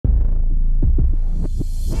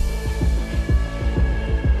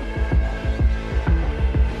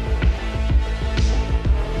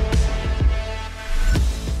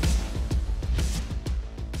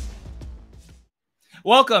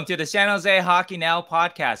Welcome to the San Jose Hockey Now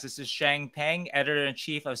podcast. This is Sheng Peng,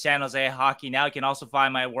 editor-in-chief of San Jose Hockey Now. You can also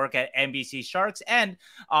find my work at NBC Sharks and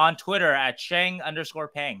on Twitter at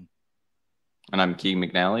Sheng_Peng. And I'm Keegan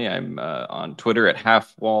McNally. I'm on Twitter at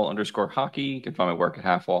halfwall_hockey. You can find my work at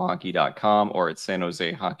halfwallhockey.com or at San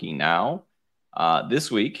Jose Hockey Now. This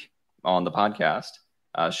week on the podcast,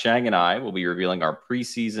 Sheng and I will be revealing our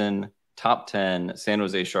preseason top 10 San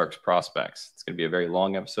Jose Sharks prospects. It's going to be a very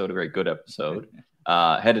long episode, a very good episode,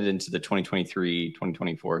 headed into the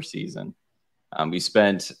 2023-2024 season. We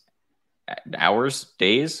spent hours,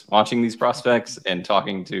 days watching these prospects and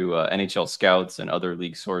talking to NHL scouts and other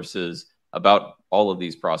league sources about all of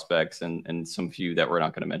these prospects and some few that we're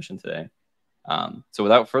not going to mention today. So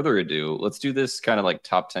without further ado, let's do this kind of like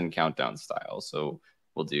top 10 countdown style. So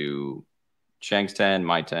we'll do Sheng's 10,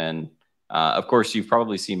 my 10. Of course, you've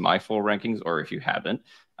probably seen my full rankings, or if you haven't,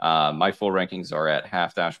 my full rankings are at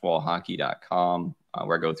half-wallhockey.com,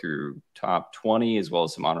 where I go through top 20 as well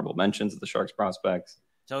as some honorable mentions of the Sharks prospects.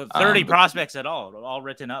 So 30 prospects at all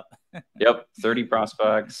written up. Yep, 30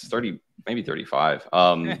 prospects, 30, maybe 35,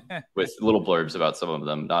 with little blurbs about some of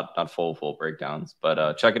them, not full breakdowns.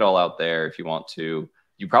 But check it all out there if you want to.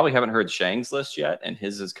 You probably haven't heard Sheng's list yet, and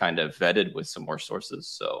his is kind of vetted with some more sources.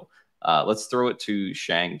 So let's throw it to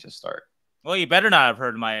Sheng to start. Well, you better not have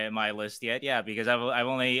heard my list yet, yeah, because I've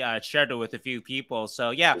only shared it with a few people. So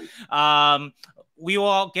yeah, we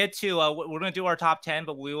will get to we're going to do our top 10,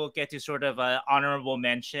 but we will get to sort of honorable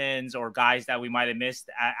mentions or guys that we might have missed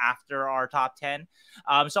after our top 10.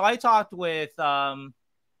 So I talked with I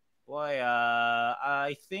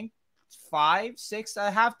think 5, 6, a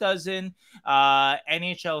half dozen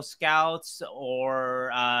NHL scouts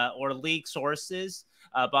or league sources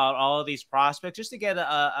about all of these prospects, just to get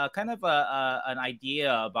a kind of an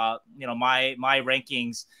idea about my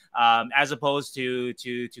rankings as opposed to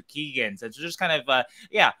Keegan's. And so just kind of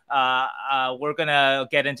we're gonna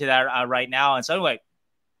get into that right now. And so anyway,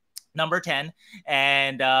 number 10,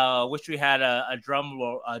 and wish we had a drum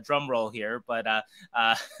roll here, but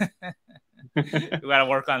we gotta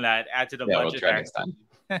work on that. Add to the budget. We'll try next time.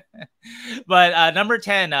 But number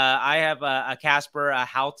 10, I have a Kasper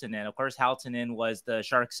Halttunen. Of course, Halttunen was the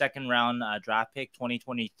Sharks' second round draft pick,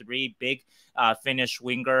 2023. Big Finnish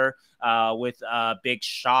winger with a big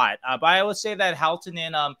shot. But I would say that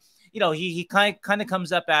Halttunen, he kind of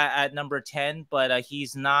comes up at number 10, but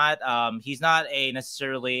he's not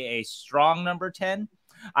necessarily a strong number 10.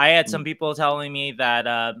 I had some people telling me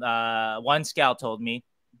that one scout told me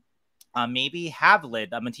maybe Havelid,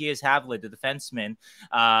 Mattias Havelid, the defenseman,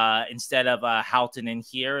 instead of Halttunen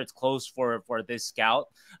here. It's close for this scout,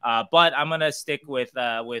 but I'm gonna stick with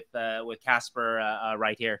Kasper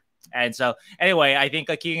right here. And so anyway, I think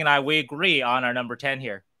Keegan and I, we agree on our number 10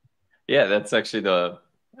 here. Yeah, that's actually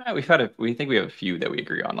we think we have a few that we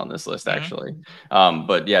agree on this list, actually.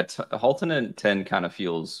 But yeah, Halttunen 10 kind of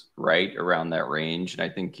feels right around that range. And I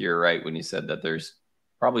think you're right when you said that there's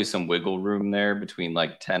probably some wiggle room there between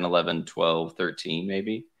like 10, 11, 12, 13,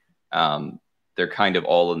 maybe. They're kind of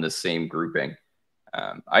all in the same grouping.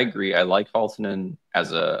 I agree. I like Halttunen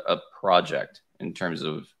as a project in terms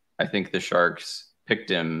of, I think the Sharks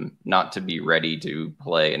picked him not to be ready to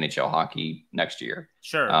play NHL hockey next year.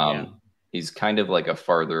 Sure. He's kind of like a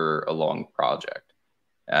farther along project.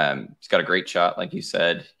 He's got a great shot, like you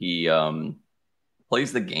said. He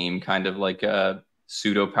plays the game kind of like a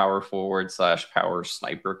pseudo power forward / power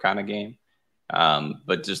sniper kind of game.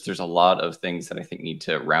 But just there's a lot of things that I think need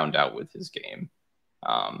to round out with his game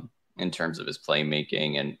in terms of his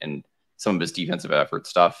playmaking and some of his defensive effort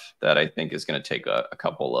stuff that I think is going to take a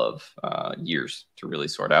couple of years to really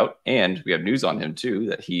sort out. And we have news on him too,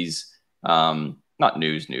 that he's not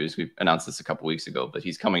news. We announced this a couple weeks ago, but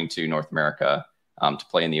he's coming to North America to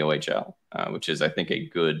play in the OHL, which is, I think, a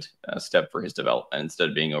good step for his development instead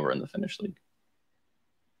of being over in the Finnish league.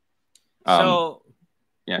 So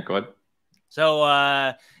yeah, go ahead. So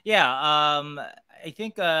I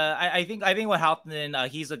think with Halttunen,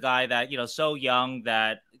 he's a guy that so young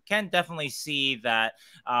that can definitely see that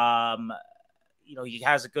he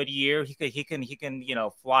has a good year. He can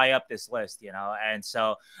fly up this list, and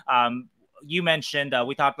so you mentioned,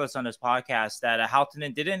 we talked about this on this podcast, that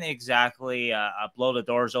Halttunen didn't exactly blow the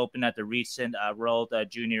doors open at the recent World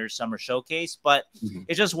Junior Summer Showcase, but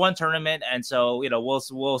it's just one tournament, and so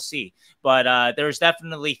we'll see. But there's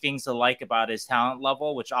definitely things to like about his talent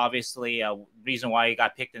level, which obviously reason why he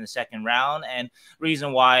got picked in the second round, and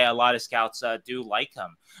reason why a lot of scouts do like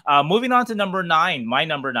him. Moving on to number 9, my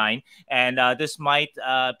number 9, and this might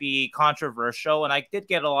be controversial, and I did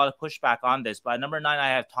get a lot of pushback on this, but number 9, I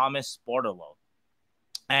have Thomas Bordeleau.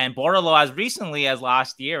 And Bordeleau, as recently as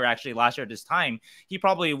last year at this time, he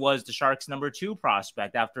probably was the Sharks' #2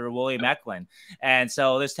 prospect after William Eklund. And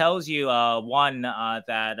so this tells you, that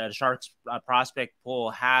the Sharks prospect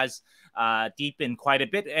pool has deepened quite a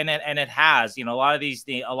bit, and it has. A lot of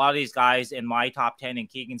these guys in my top 10 and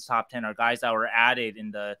Keegan's top 10 are guys that were added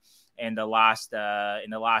in the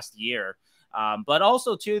last year. But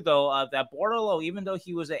also too, though, that Bordeleau, even though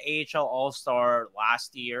he was an AHL All-Star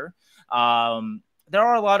last year, there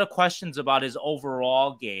are a lot of questions about his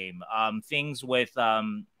overall game. Things with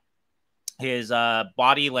his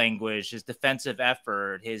body language, his defensive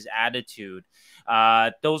effort, his attitude.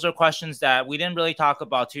 Those are questions that we didn't really talk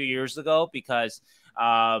about 2 years ago because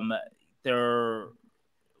the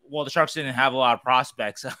Sharks didn't have a lot of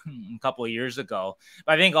prospects a couple of years ago.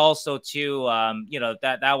 But I think also too,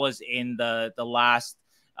 that was in the last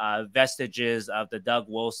vestiges of the Doug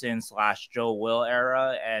Wilson / Joe Will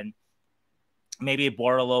era, and maybe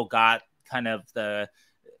Bordeleau got he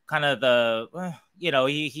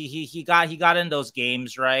got in those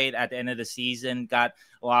games right at the end of the season, got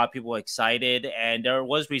a lot of people excited, and there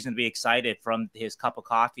was reason to be excited from his cup of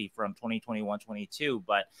coffee from 2021-22.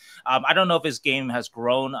 But I don't know if his game has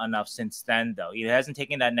grown enough since then, though. He hasn't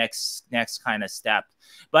taken that next kind of step.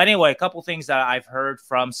 But anyway, a couple things that I've heard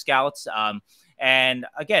from scouts. And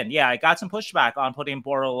again, yeah, I got some pushback on putting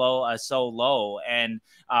Bordeleau so low, and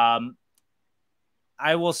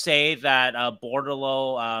I will say that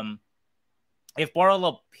Bordeleau, if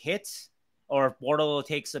Bordeleau hits or if Bordeleau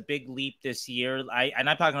takes a big leap this year,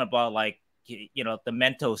 I'm talking about the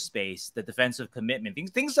mental space, the defensive commitment,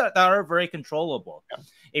 things that are very controllable. Yeah.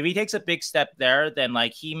 If he takes a big step there, then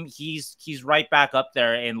he's right back up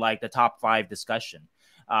there in the top 5 discussion.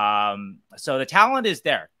 So the talent is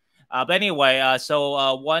there. But anyway,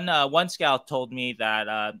 one scout told me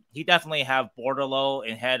that he definitely have Bordeleau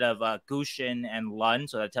ahead of Gushchin and Lund,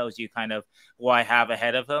 so that tells you kind of who I have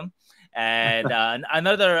ahead of him. And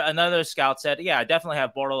another scout said, yeah, I definitely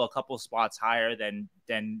have Bordeleau a couple spots higher than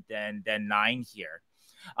 9 here.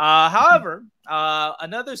 However,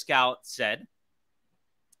 another scout said,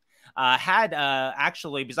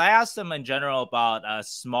 actually, because I asked him in general about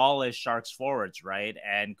smallish Sharks forwards, right?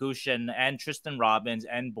 And Gushchin and Tristan Robbins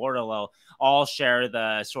and Bordeleau all share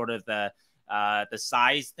the sort of the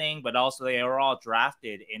size thing, but also they were all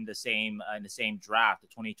drafted in the same draft, the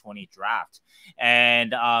 2020 draft.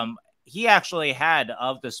 And he actually had,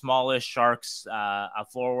 of the smallest Sharks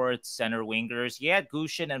forwards, center wingers, he had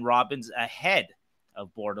Gushchin and Robbins ahead of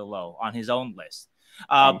Bordeleau on his own list.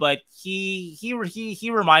 But he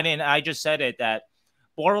reminded, and I just said it, that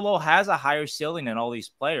Bordeleau has a higher ceiling than all these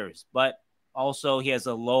players, but also he has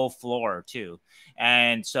a low floor too.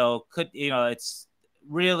 And so it's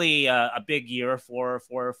really a big year for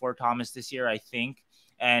Thomas this year, I think.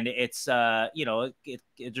 And it's there's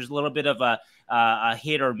a little bit of a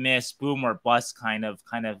hit or miss, boom or bust kind of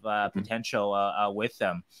potential with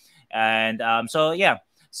them. And so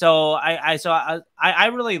I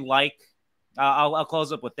really like. I'll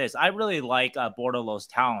close up with this. I really like Bordeleau's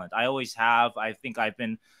talent. I always have. I think I've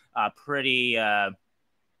been pretty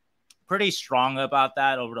strong about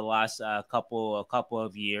that over the last couple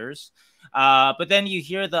of years. But then you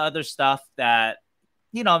hear the other stuff that,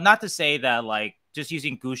 not to say that just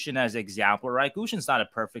using Gushchin as an example, right? Gushchin's not a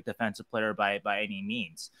perfect defensive player by any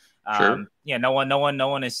means. Sure. Yeah, no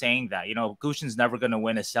one is saying that. Gushchin's never going to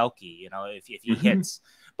win a Selke, if he hits.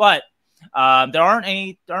 But there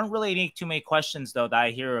aren't really too many questions though that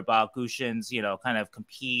I hear about Gushchin's, kind of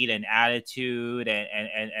compete and attitude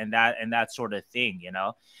and that sort of thing,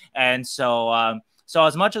 And so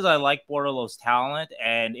as much as I like Bordeleau's talent,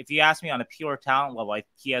 and if you ask me on a pure talent level,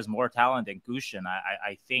 he has more talent than Gushchin,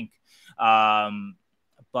 I think.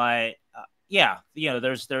 But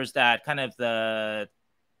there's that kind of the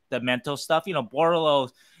mental stuff.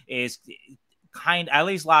 Bordeleau is at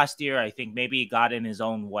least last year, I think maybe he got in his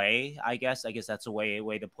own way. I guess that's a way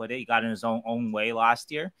to put it. He got in his own way last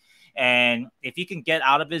year. And if he can get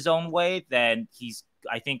out of his own way, then he's,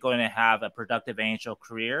 I think, going to have a productive NHL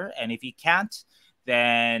career. And if he can't,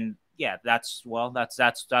 then yeah, that's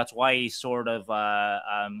why he's sort of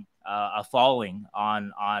falling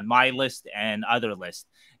on my list and other list.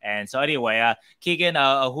 And so anyway, Keegan,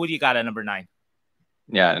 who do you got at number 9?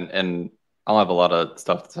 Yeah, and I'll have a lot of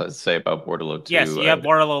stuff to say about Bordeleau too. Yes, you have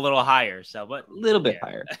Bordeleau a little higher, but a little bit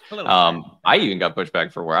higher. I even got pushed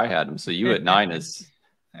back for where I had him. So you at 9 is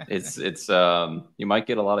it's you might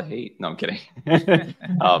get a lot of hate. No, I'm kidding.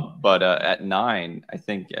 But at 9, I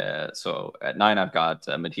think so. At 9, I've got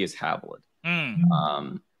Mattias Havelid,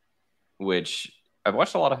 which I've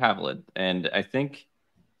watched a lot of Havelid, and I think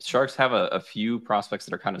Sharks have a few prospects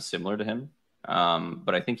that are kind of similar to him.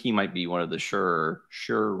 But I think he might be one of the surer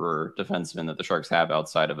defensemen that the Sharks have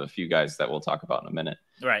outside of a few guys that we'll talk about in a minute.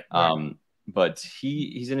 Right. But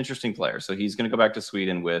he's an interesting player. So he's going to go back to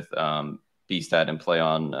Sweden with Bistad and play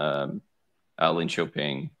on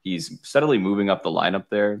Linköping. He's steadily moving up the lineup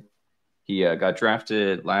there. He got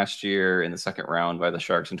drafted last year in the second round by the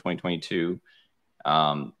Sharks in 2022.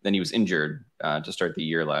 Then he was injured to start the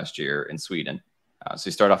year last year in Sweden. So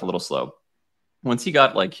he started off a little slow. Once he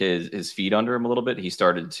got like his feet under him a little bit, he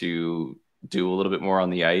started to do a little bit more on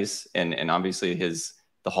the ice. And obviously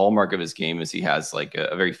the hallmark of his game is he has like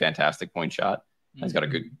a very fantastic point shot. He's got a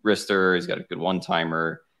good wrister. He's got a good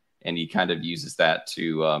one-timer. And he kind of uses that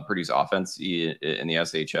to produce offense in the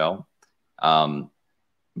SHL.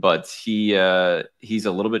 But he's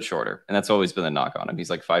a little bit shorter, and that's always been the knock on him. He's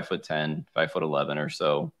like 5'10", 5'11" or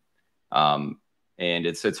so. And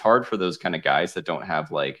it's hard for those kind of guys that don't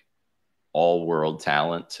have like all world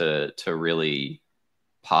talent to really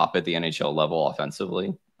pop at the NHL level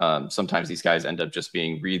offensively. Sometimes these guys end up just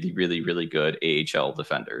being really, really, really good AHL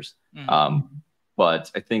defenders.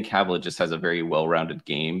 But I think Havelid just has a very well-rounded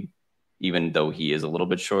game, even though he is a little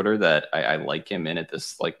bit shorter, that I like him in at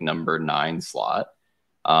this like number 9 slot.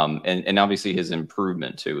 And obviously his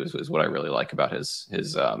improvement too is what I really like about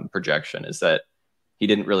his projection, is that he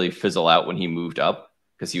didn't really fizzle out when he moved up,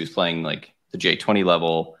 because he was playing like the J20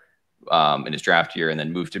 level in his draft year and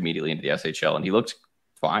then moved immediately into the SHL, and he looked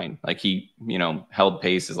fine. Like he, held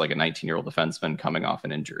pace as like a 19-year-old defenseman coming off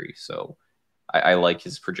an injury. So I like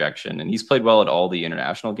his projection, and he's played well at all the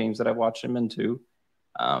international games that I've watched him in too.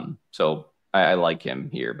 So I like him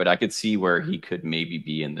here, but I could see where he could maybe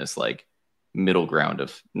be in this like middle ground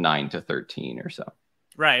of 9 to 13 or so.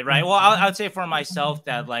 Right. Well, I would say for myself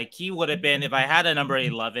that like he would have been, if I had a number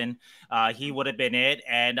 11, he would have been it.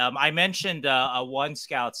 And I mentioned one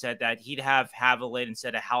scout said that he'd have Havelid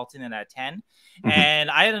instead of Halttunen at 10. And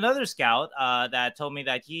I had another scout that told me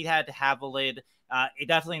that he had Havelid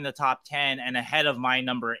definitely in the top 10 and ahead of my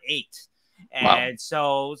number 8. And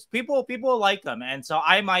so people like him, and so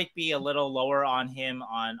I might be a little lower on him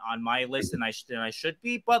on my list than I should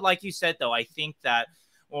be. But like you said, though, I think that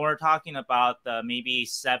when we're talking about the maybe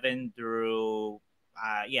 7 through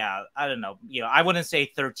I don't know, I wouldn't say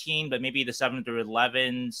 13, but maybe the 7 through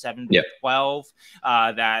 11, 7 through 12,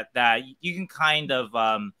 that you can kind of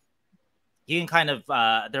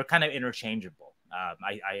they're kind of interchangeable.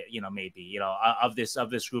 Maybe of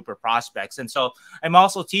this group of prospects. And so I'm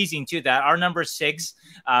also teasing too that our number 6,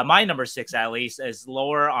 my number 6 at least, is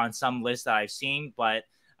lower on some lists that I've seen, but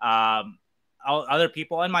other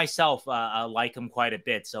people and myself like him quite a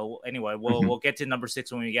bit. So anyway, we'll get to number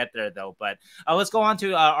 6 when we get there, though. But let's go on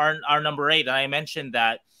to our number 8. And I mentioned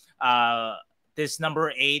that this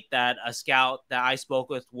number 8, that a scout that I spoke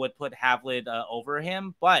with would put Havelid over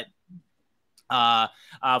him, but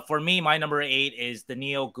for me, my number 8 is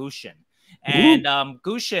Danil Gushchin. And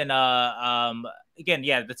Gushchin, again,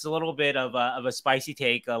 that's a little bit of a spicy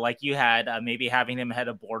take, like you had, maybe having him ahead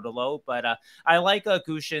of Bordeleau. But I like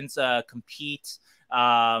Gushchin's compete.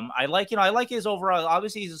 I like his overall.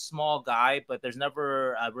 Obviously, he's a small guy, but there's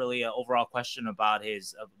never really an overall question about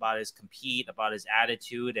his compete, about his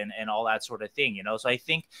attitude, and all that sort of thing. So I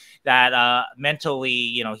think that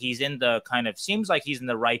mentally, he's in the seems like he's in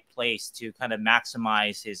the right place to kind of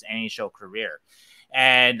maximize his NHL career.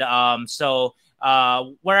 And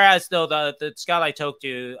whereas though the scout I talked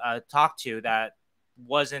to that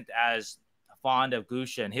wasn't as fond of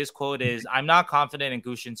Gushchin, his quote is, "I'm not confident in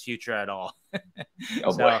Gushchin's future at all."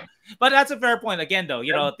 Boy. But that's a fair point. Again,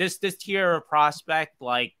 though, this tier of prospect,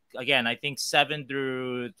 like, again, I think 7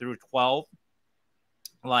 through 12,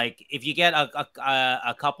 like if you get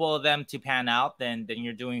a couple of them to pan out, then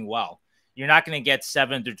you're doing well. You're not going to get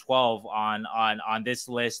 7 through 12 on this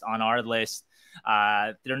list, on our list.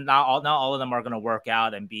 They're not all of them are going to work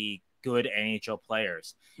out and be good NHL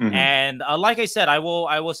players. And like I said, I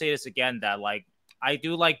will say this again, that like I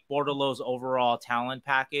do like Bordeleau's overall talent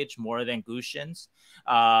package more than Gushchin's.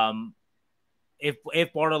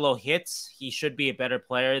 If Bordeleau hits, he should be a better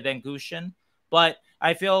player than Gushchin, but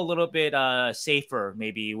I feel a little bit safer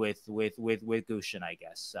maybe with Gushchin, I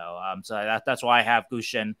guess. So that's why I have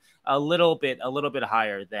Gushchin a little bit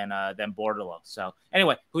higher than Bordeleau. So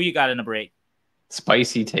anyway, who you got at number 8?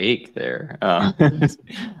 Spicy take there.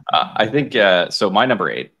 I think so. My number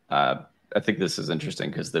 8. I think this is interesting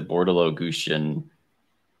because the Bordeleau Gushchin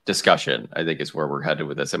discussion, I think, is where we're headed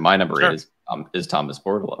with this. And my number 8 is Thomas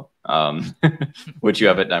Bordeleau, which you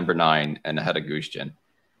have at number 9 and ahead of Gushchin,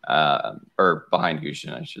 or behind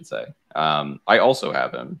Gushchin, I should say. I also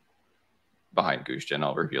have him behind Gushchin.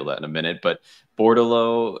 I'll reveal that in a minute. But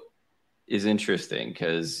Bordeleau, is interesting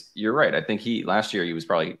because you're right. I think last year he was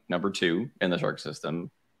probably number 2 in the Shark system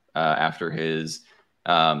after his,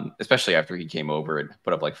 especially after he came over and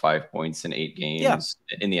put up like 5 points in 8 games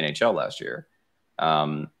in the NHL last year.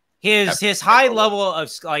 His high level of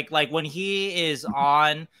like when he is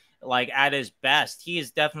on like at his best, he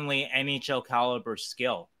is definitely NHL caliber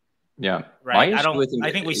skill. Yeah, right.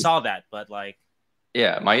 I think we saw that, but like.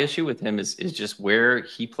 Yeah, my issue with him is just where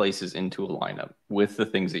he places into a lineup with the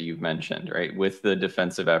things that you've mentioned, right? With the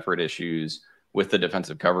defensive effort issues, with the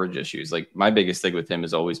defensive coverage issues. Like my biggest thing with him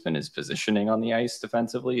has always been his positioning on the ice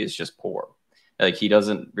defensively is just poor. Like he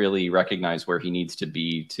doesn't really recognize where he needs to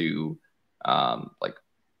be to like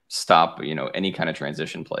stop, any kind of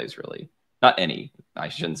transition plays really. Not any, I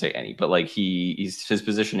shouldn't say any, but like his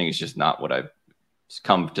positioning is just not what I've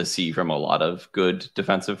come to see from a lot of good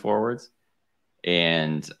defensive forwards.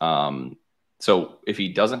 And so if he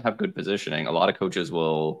doesn't have good positioning, a lot of coaches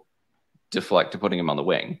will deflect to putting him on the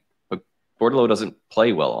wing. But Bordeleau doesn't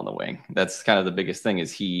play well on the wing. That's kind of the biggest thing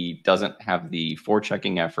is he doesn't have the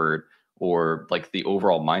forechecking effort or like the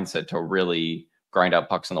overall mindset to really grind out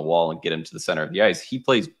pucks on the wall and get him to the center of the ice. He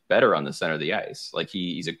plays better on the center of the ice. Like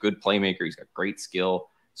he's a good playmaker. He's got great skill.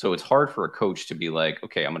 So it's hard for a coach to be like,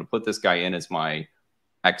 okay, I'm going to put this guy in as my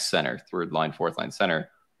X center, third line, fourth line center,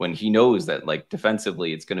 when he knows that like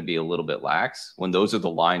defensively it's going to be a little bit lax when those are the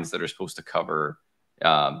lines that are supposed to cover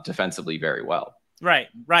defensively very well. Right.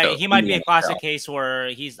 So he might be a classic case where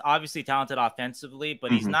he's obviously talented offensively,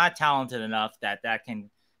 but he's not talented enough that can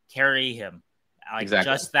carry him like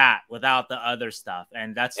just that without the other stuff.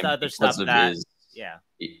 And that's the other stuff that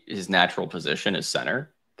his natural position is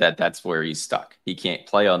center. That's where he's stuck. He can't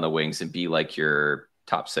play on the wings and be like your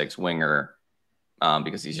top 6 winger.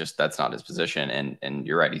 Because that's not his position. And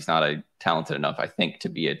you're right. He's not talented enough, I think, to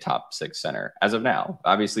be a top 6 center as of now.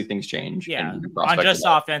 Obviously things change. Yeah. On just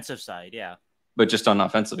the offensive side. Yeah. But just on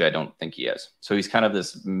offensively, I don't think he is. So he's kind of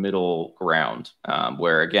this middle ground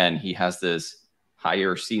where again, he has this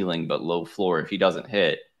higher ceiling, but low floor if he doesn't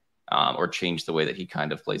hit or change the way that he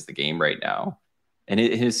kind of plays the game right now. And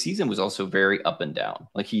his season was also very up and down.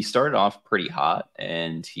 Like he started off pretty hot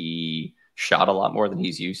and he shot a lot more than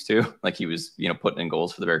he's used to. Like he was, putting in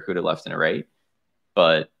goals for the Barracuda left and right.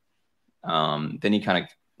 But then he kind of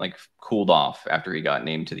like cooled off after he got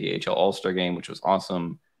named to the AHL All-Star game, which was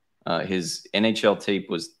awesome. His NHL tape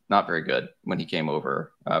was not very good when he came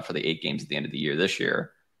over for the 8 games at the end of the year this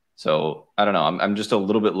year. So I don't know. I'm just a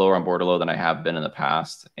little bit lower on Bordeleau than I have been in the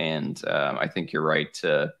past. And I think you're right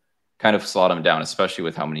to kind of slot him down, especially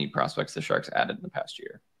with how many prospects the Sharks added in the past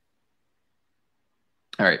year.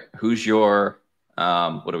 All right. Who's your,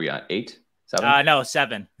 what are we on? 8? 7? No,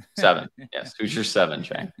 7. 7. Yes. Who's your 7,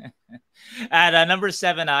 Sheng? At number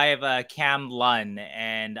 7, I have Cam Lund.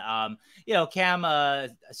 And, Cam, a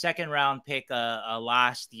second-round pick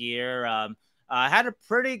last year, had a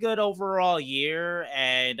pretty good overall year.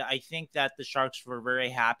 And I think that the Sharks were very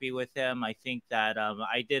happy with him. I think that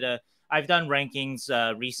I've done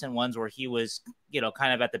rankings, recent ones where he was,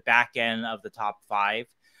 kind of at the back end of the top 5.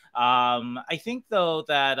 I think though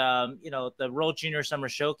that the World Junior Summer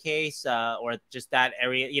Showcase or just that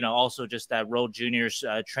area, also just that World Juniors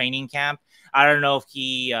training camp. I don't know if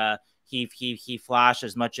he flashed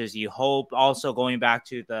as much as you hope. Also going back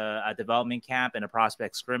to the development camp and a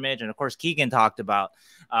prospect scrimmage, and of course Keegan talked about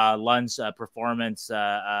Lund's performance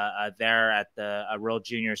there at the World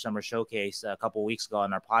Junior Summer Showcase a couple weeks ago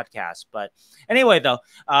on our podcast. But anyway, though,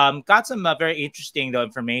 got some very interesting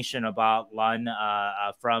information about Lund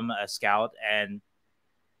from a scout, and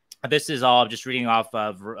this is all just reading off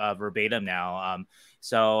verbatim now.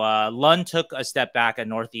 So Lund took a step back at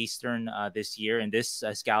Northeastern this year, in this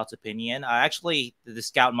scout's opinion. Actually, the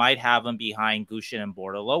scout might have him behind Gushchin and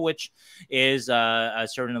Bordeleau, which is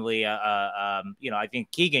certainly, I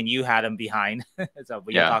think Keegan, you had him behind. So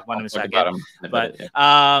we can talk about him in a second. But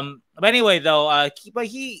anyway, though,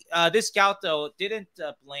 this scout though didn't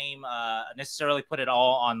blame necessarily put it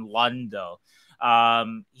all on Lund though.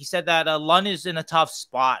 He said that Lund is in a tough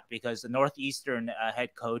spot because the Northeastern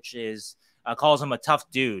head coach calls him a tough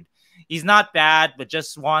dude. He's not bad, but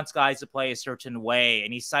just wants guys to play a certain way.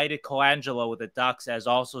 And he cited Colangelo with the Ducks as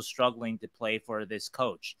also struggling to play for this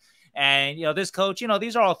coach. And, this coach,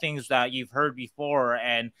 these are all things that you've heard before.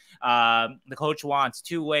 And the coach wants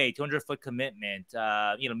two-way, 200-foot commitment,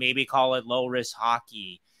 maybe call it low-risk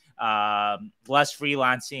hockey, less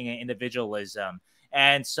freelancing and individualism.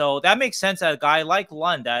 And so that makes sense that a guy like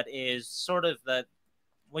Lund, that is sort of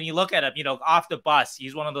when you look at him, off the bus,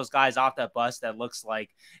 he's one of those guys off that bus that looks like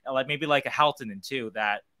maybe like a Halttunen too,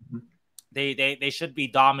 that They should be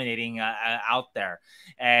dominating out there.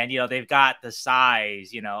 And, they've got the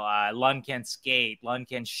size, Lund can skate, Lund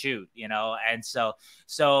can shoot, and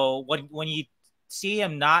so when you see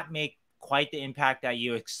him not make quite the impact that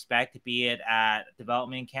you expect, be it at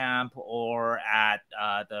development camp or at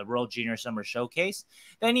the World Junior Summer Showcase,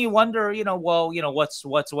 then you wonder,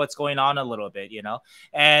 what's going on a little bit,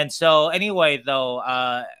 And so anyway, though,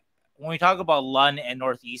 when we talk about Lund and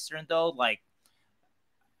Northeastern, though, like,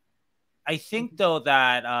 I think, though,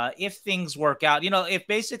 that if things work out, if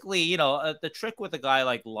basically, the trick with a guy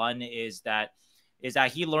like Lund is that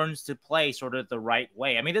he learns to play sort of the right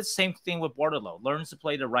way. I mean, it's the same thing with Bordeleau. Learns to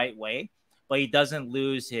play the right way, but he doesn't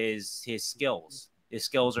lose his skills. His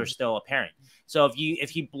skills are still apparent. So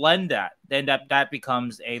if you blend that, then that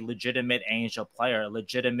becomes a legitimate NHL player, a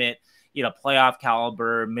legitimate, playoff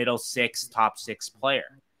caliber, middle six, top six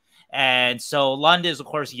player. And so Lund is, of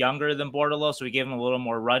course, younger than Bordeleau, so we give him a little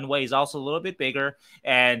more runway. He's also a little bit bigger,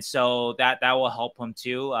 and so that will help him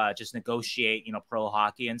too, just negotiate, pro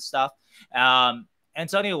hockey and stuff. And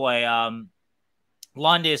so anyway,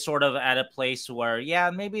 Lund is sort of at a place where, yeah,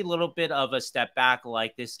 maybe a little bit of a step back,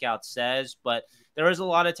 like this scout says, but there is a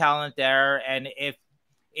lot of talent there. And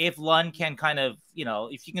if Lund can kind of,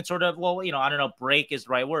 if you can sort of, well, I don't know, break is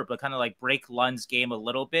the right word, but kind of like break Lund's game a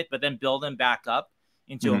little bit, but then build him back up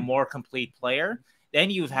into a more complete player, then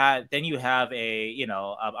you have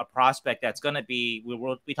a prospect that's going to be,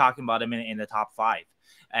 we'll be talking about him in the top 5.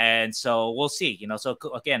 And so we'll see, so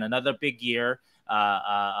again, another big year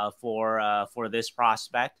for this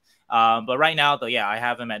prospect. But right now, though, yeah, I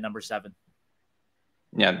have him at number 7.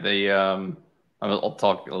 Yeah, I'll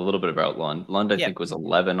talk a little bit about Lund. Lund, I think, was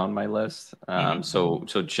 11 on my list. So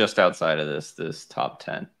just outside of this top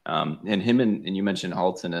 10. And you mentioned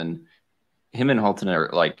Halttunen. Him and Halttunen are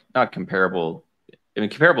like not comparable. I mean,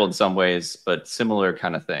 comparable in some ways, but similar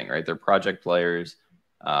kind of thing, right? They're project players,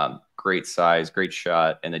 great size, great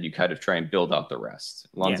shot, and then you kind of try and build out the rest.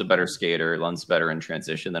 Lund's a better skater. Lund's better in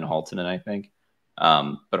transition than Halttunen, I think.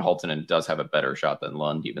 But Halttunen does have a better shot than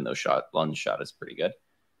Lund, even though Lund's shot is pretty good.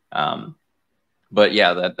 But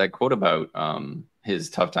yeah, that quote about his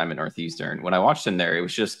tough time at Northeastern, when I watched him there, it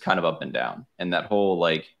was just kind of up and down. And that whole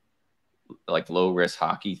like low risk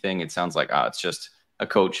hockey thing, it sounds like it's just a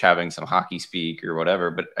coach having some hockey speak or whatever,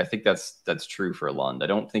 but I think that's true for Lund. I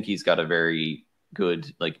don't think he's got a very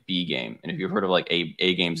good like B game. And if you've heard of like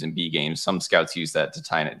A games and B games, some scouts use that to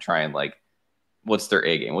try and like, what's their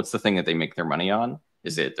A game? What's the thing that they make their money on?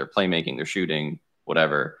 Is it their playmaking, their shooting,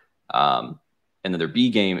 whatever? And then their B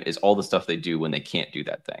game is all the stuff they do when they can't do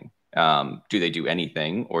that thing. Do they do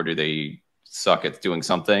anything, or do they suck at doing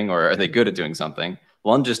something, or are they good at doing something?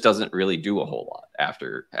 Lund just doesn't really do a whole lot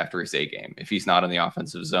after his A game. If he's not in the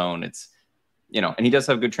offensive zone, it's, and he does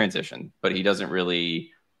have good transition, but he doesn't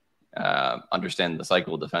really understand the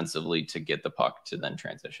cycle defensively to get the puck to then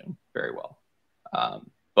transition very well.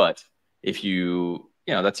 But if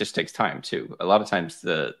that just takes time too. A lot of times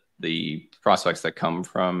the prospects that come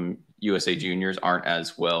from USA juniors aren't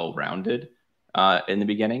as well rounded in the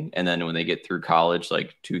beginning. And then when they get through college,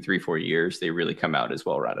 like 2, 3, 4 years, they really come out as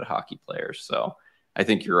well-rounded hockey players. So I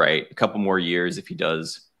think you're right. A couple more years, if he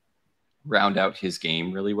does round out his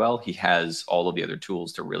game really well, he has all of the other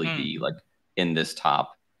tools to really be like in this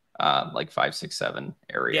top like 5, 6, 7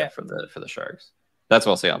 area for the Sharks. That's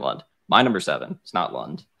what I'll say on Lund. My number 7, it's not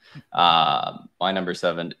Lund. My number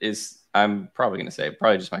 7 is, I'm probably going to say,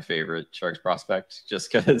 probably just my favorite Sharks prospect, just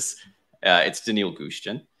because it's Danil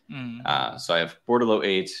Gushchin. So I have Bordeleau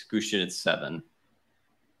 8, Gushchin at 7.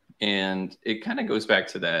 And it kind of goes back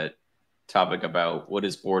to that topic about what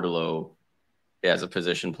is Bordeleau as a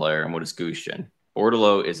position player and what is Gushchin.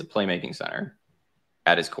 Bordeleau is a playmaking center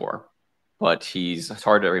at his core, but it's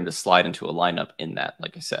hard for him to slide into a lineup in that,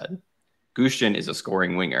 like I said. Gushchin is a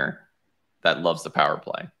scoring winger that loves the power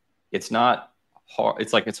play. It's not hard.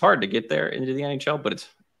 It's hard to get there into the NHL, but it's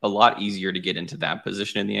a lot easier to get into that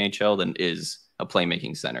position in the NHL than is a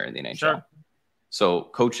playmaking center in the NHL. Sure. So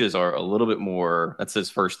coaches are a little bit more, that's his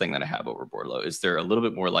first thing that I have over Bordeleau, is they're a little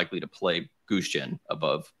bit more likely to play Gushchin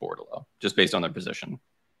above Bordeleau, just based on their position.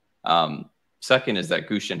 Second is that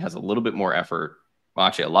Gushchin has a little bit more effort, well,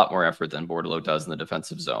 actually a lot more effort than Bordeleau does in the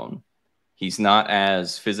defensive zone. He's not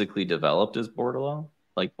as physically developed as Bordeleau.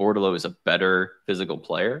 Like Bordeleau is a better physical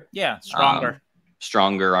player. Yeah, stronger.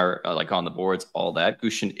 Stronger like on the boards, all that.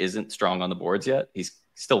 Gushchin isn't strong on the boards yet. He's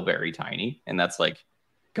still very tiny, and that's like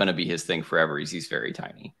going to be his thing forever. He's very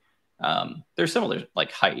tiny. They're similar,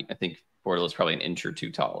 like height. I think Bordeleau is probably an inch or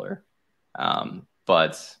two taller.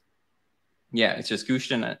 But yeah, it's just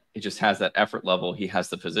Gushchin. It just has that effort level. He has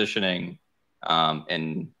the positioning,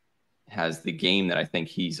 and has the game that I think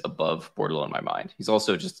he's above Bordeleau in my mind. He's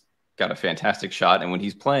also just got a fantastic shot. And when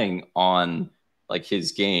he's playing on like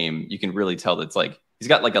his game, you can really tell that's like, he's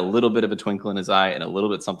got like a little bit of a twinkle in his eye and a little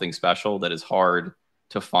bit something special that is hard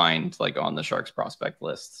to find like on the Sharks prospect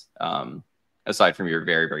lists. Aside from your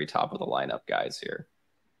very, very top of the lineup guys here.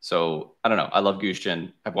 So I don't know. I love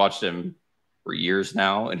Gushchin. I've watched him for years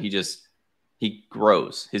now, and he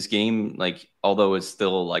grows his game. Like, although it's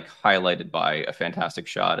still like highlighted by a fantastic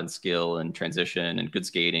shot and skill and transition and good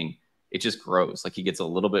skating, it just grows. Like he gets a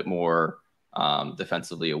little bit more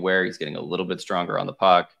defensively aware. He's getting a little bit stronger on the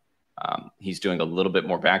puck. He's doing a little bit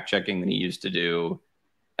more back checking than he used to do.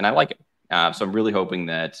 And I like it. So I'm really hoping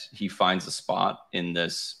that he finds a spot in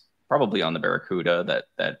this, probably on the Barracuda,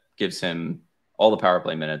 that gives him all the power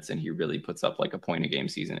play minutes, and he really puts up like a point a game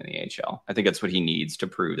season in the AHL. I think that's what he needs to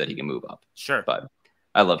prove that he can move up. Sure. But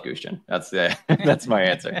I love Gushchin. That's my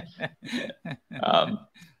answer.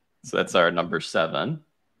 So that's our number 7.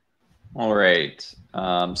 All right.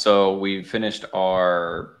 So we finished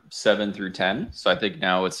our 7 through 10. So I think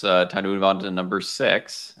now it's time to move on to number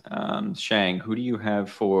 6. Sheng, who do you have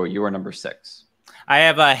for your number 6? I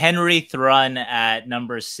have Henry Thrun at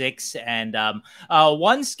number 6, and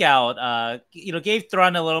one scout, gave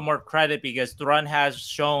Thrun a little more credit because Thrun has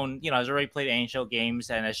shown, has already played NHL games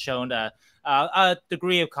and has shown a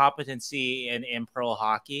degree of competency in pro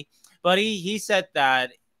hockey. But he said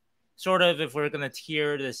that, sort of, if we're going to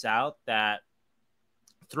tier this out, that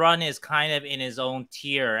Thrun is kind of in his own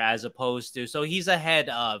tier as opposed to, so he's ahead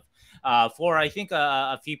of. For I think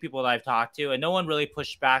a few people that I've talked to, and no one really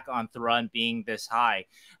pushed back on Thrun being this high,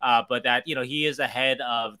 but that he is ahead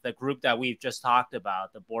of the group that we've just talked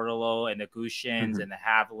about, the Bordeleau and the Gushchins and the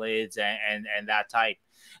Havelids and that type.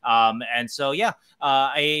 And so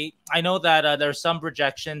I know that there's some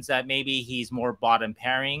projections that maybe he's more bottom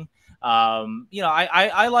pairing.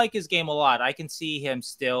 I like his game a lot. I can see him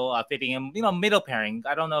still fitting him, middle pairing.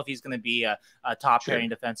 I don't know if he's going to be a top pairing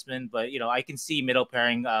defenseman, but, I can see middle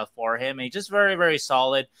pairing for him. And he's just very, very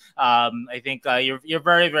solid. I think you're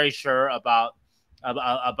very, very sure about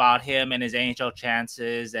him and his NHL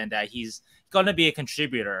chances, and that he's going to be a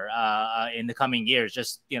contributor in the coming years.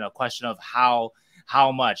 Just, question of how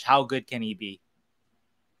good can he be?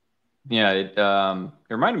 Yeah, it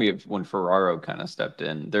reminded me of when Ferraro kind of stepped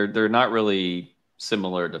in. They're not really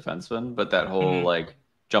similar defensemen, but that whole like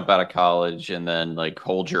jump out of college and then like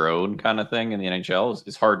hold your own kind of thing in the NHL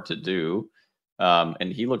is hard to do.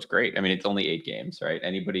 And he looked great. I mean, it's only 8 games, right?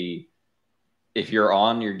 Anybody, if you're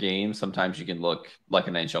on your game, sometimes you can look like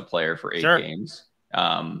an NHL player for 8 games.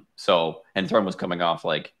 And Thurman was coming off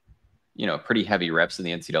like, pretty heavy reps in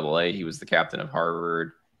the NCAA. He was the captain of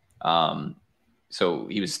Harvard. So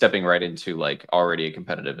he was stepping right into like already a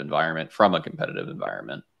competitive environment from a competitive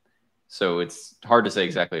environment. So it's hard to say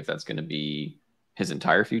exactly if that's going to be his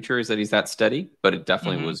entire future, is that he's that steady, but it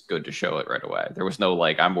definitely was good to show it right away. There was no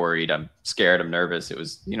like, I'm worried, I'm scared, I'm nervous. It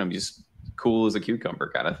was, just cool as a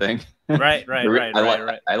cucumber kind of thing. Right.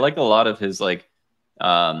 I like a lot of his like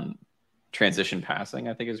transition passing.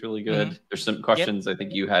 I think is really good. There's some questions I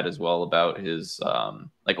think you had as well about his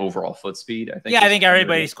like overall foot speed. I think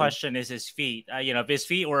everybody's question is his feet. If his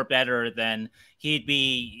feet were better, then he'd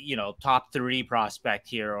be top 3 prospect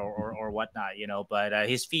here or whatnot. But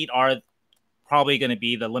his feet are probably going to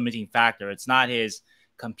be the limiting factor. It's not his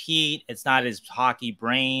compete. It's not his hockey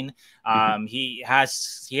brain. He has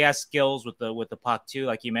skills with the puck too.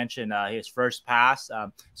 Like you mentioned, his first pass.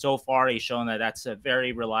 So far, he's shown that that's a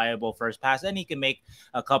very reliable first pass, and he can make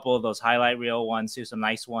a couple of those highlight reel ones too, some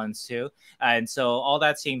nice ones too. And so all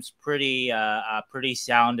that seems pretty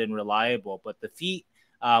sound and reliable. But the feet,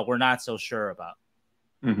 we're not so sure about.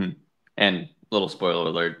 And little spoiler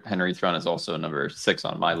alert, Henry Thrun is also number 6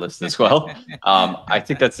 on my list as well. I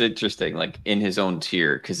think that's interesting, like in his own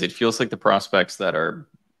tier, because it feels like the prospects that are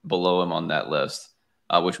below him on that list,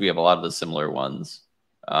 which we have a lot of the similar ones,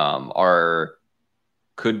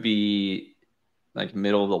 could be like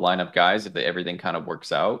middle of the lineup guys if everything kind of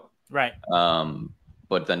works out. Right.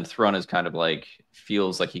 But then Thrun is kind of like,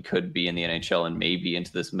 feels like he could be in the NHL and maybe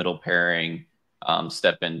into this middle pairing,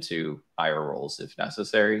 step into higher roles if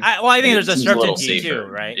necessary. I think there's a certainty too,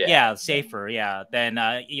 right? Yeah, safer. Yeah, then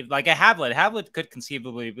like a Havelid. Havelid could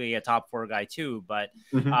conceivably be a top 4 guy too, but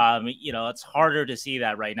it's harder to see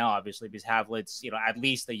that right now, obviously, because Havelid's at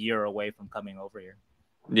least a year away from coming over here.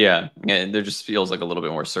 Yeah, and there just feels like a little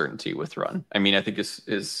bit more certainty with Run. I mean, I think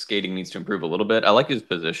his skating needs to improve a little bit. I like his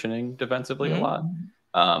positioning defensively a lot,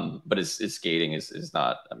 but his skating is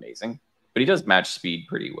not amazing. But he does match speed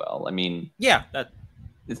pretty well. I mean,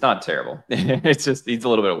 it's not terrible. It's just needs a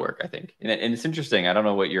little bit of work, I think. And it's interesting. I don't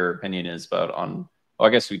know what your opinion is on I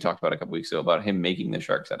guess we talked about a couple weeks ago about him making the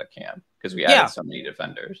Sharks out of Cam because we added so many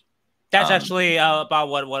defenders. That's actually about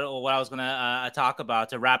what I was gonna talk about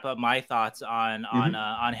to wrap up my thoughts on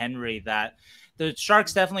Henry. That the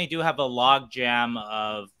Sharks definitely do have a logjam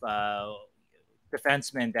of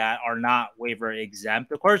defensemen that are not waiver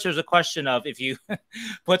exempt. Of course, there's a question of if you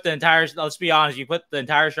put the entire, let's be honest, you put the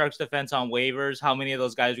entire Sharks defense on waivers, how many of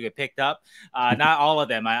those guys would get picked up? Not all of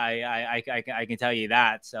them. I can tell you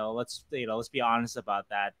that. So let's be honest about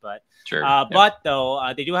that. But sure. But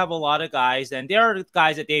though they do have a lot of guys, and there are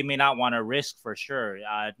guys that they may not want to risk for sure.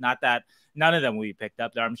 Not that none of them will be picked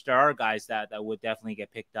up. There are guys that would definitely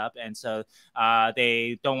get picked up, and so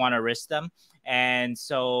they don't want to risk them. And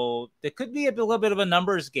so there could be a little bit of a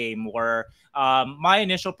numbers game where my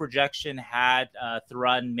initial projection had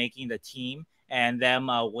Thrun making the team and them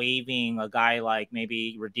waiving a guy like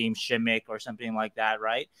maybe Radim Šimić or something like that,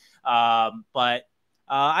 right? But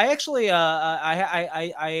I actually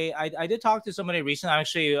I did talk to somebody recently.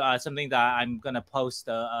 Actually, something that I'm gonna post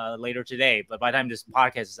later today. But by the time this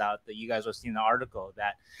podcast is out, that you guys will see in the article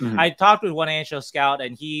that I talked with one NHL scout,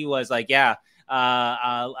 and he was like, "Yeah,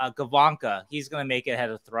 Gavanka, he's gonna make it ahead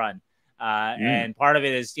of Thrun." And part of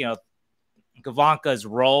it is Gavanka's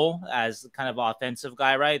role as kind of offensive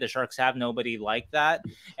guy, right? The Sharks have nobody like that,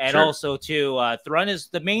 and also too, Thrun is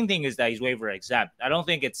the main thing is that he's waiver exempt. I don't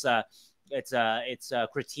think it's a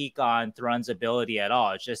critique on Thrun's ability at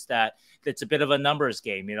all. It's just that it's a bit of a numbers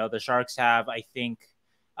game. The Sharks have, I think,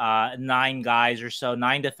 9 guys or so,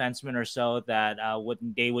 9 defensemen or so that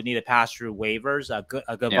they would need to pass through waivers,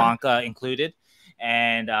 Gavanka included,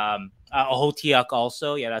 and Havelid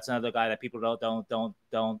also. Yeah, that's another guy that people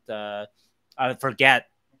don't forget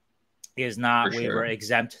is not waiver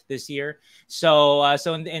exempt this year. So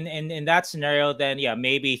in that scenario, then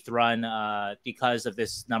maybe Thrun because of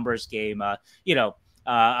this numbers game,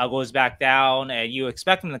 goes back down, and you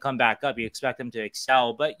expect him to come back up. You expect him to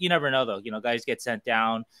excel, but you never know though. Guys get sent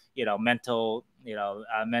down. Mental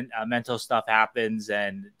stuff happens,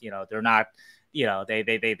 and they're not.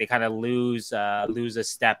 They kind of lose a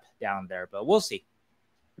step down there, but we'll see.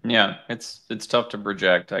 Yeah, it's tough to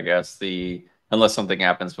project, I guess, unless something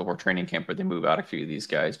happens before training camp where they move out a few of these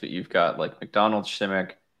guys. But you've got like McDonald,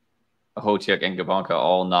 Šimić, Havelid, and Gavanka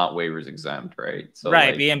all not waivers exempt, right? So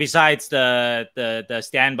and besides the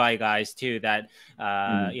standby guys too, that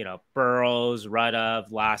Burrows, Rudov,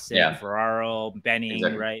 Vlasic, Ferraro, Benning,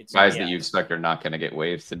 right? So, guys that you expect are not going to get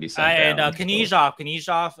waived to be sent down. And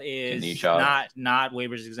Knizhov is not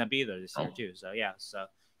waivers exempt either this year too. So so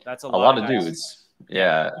that's a lot of dudes.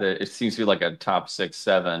 Yeah, it seems to be like a top 6,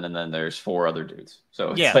 7, and then there's 4 other dudes.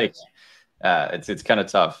 So it's it's kind of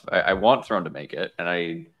tough. I want Thrun to make it, and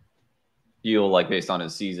I feel like based on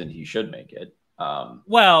his season, he should make it.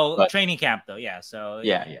 Training camp though, So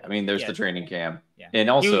I mean, there's the training camp,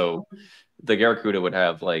 and also the Barracuda would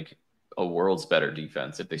have like a world's better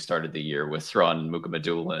defense if they started the year with Thrun,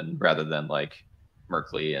 Mukhamadullin rather than like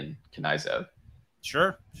Merkley and Knyzev.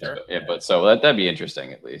 Sure. But that'd be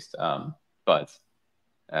interesting at least. But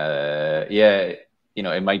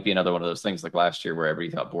it might be another one of those things like last year where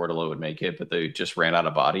everybody thought Bordeleau would make it, but they just ran out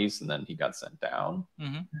of bodies and then he got sent down.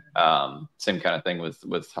 Same kind of thing with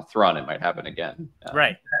Thrun. It might happen again.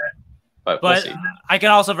 Right. But we'll see. I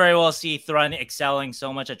can also very well see Thrun excelling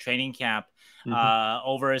so much at training camp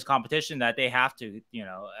over his competition that they have to,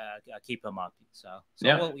 keep him up.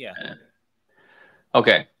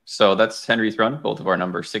 Okay. So that's Henry Thrun, both of our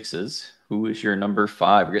number 6s. Who is your number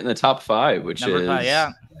 5? We're getting the top 5, which is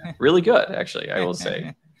really good, actually, I will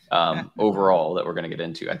say, overall, that we're going to get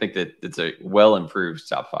into. I think that it's a well-improved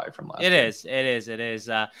top 5 from last year. It is.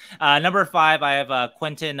 Number 5, I have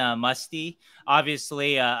Quentin Musty.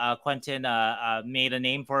 Obviously, Quentin made a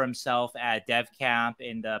name for himself at Dev Camp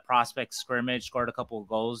in the prospect scrimmage, scored a couple of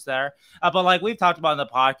goals there. But like we've talked about in the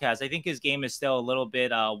podcast, I think his game is still a little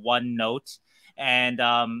bit one note. And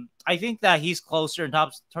I think that he's closer in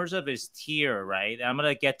terms of his tier, right? I'm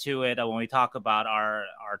going to get to it when we talk about our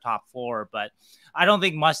top 4, but I don't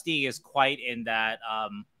think Musty is quite in that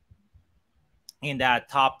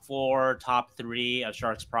top 4, top 3 of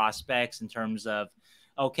Sharks prospects in terms of,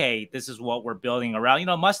 okay, this is what we're building around.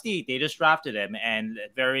 Musty, they just drafted him and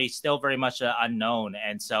still very much unknown.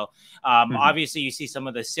 And so obviously you see some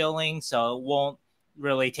of the ceiling, so it won't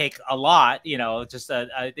really take a lot, just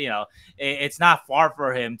it's not far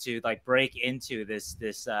for him to like break into this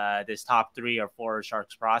top 3 or 4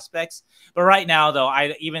 Sharks prospects. But right now, though,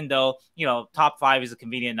 even though top 5 is a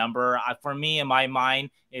convenient number, for me in my mind,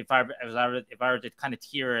 if I were to kind of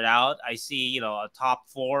tier it out, I see a top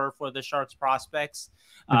 4 for the Sharks prospects.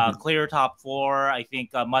 Clear top 4. I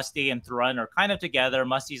think Musty and Thrun are kind of together.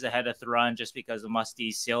 Musty's ahead of Thrun just because of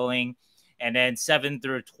Musty's ceiling. And then 7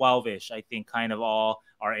 through 12-ish, I think kind of all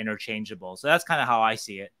are interchangeable. So that's kind of how I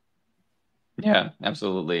see it. Yeah,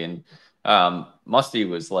 absolutely. And Musty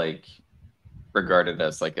was like regarded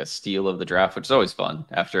as like a steal of the draft, which is always fun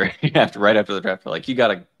right after the draft. Like you got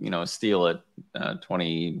to, steal at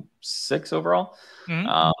 26 overall,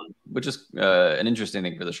 which is an interesting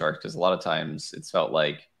thing for the Sharks because a lot of times it's felt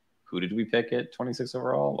like, who did we pick at 26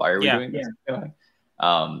 overall? Why are we doing this?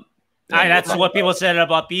 That's what people said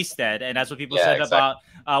about Beasted, and that's what people said about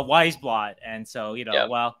Weisblot. And so, one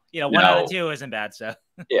out of 2 isn't bad. So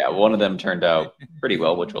yeah, one of them turned out pretty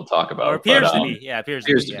well, which we'll talk about. Or appears to be. Yeah, appears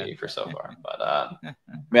to be for so far. But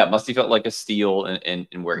yeah, Musty felt like a steal in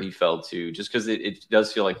where he fell to, just because it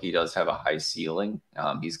does feel like he does have a high ceiling.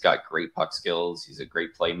 He's got great puck skills. He's a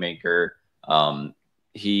great playmaker.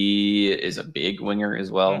 He is a big winger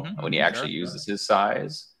as well when he actually uses his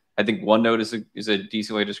size. I think one note is a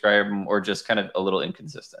decent way to describe him, or just kind of a little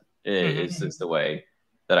inconsistent is the way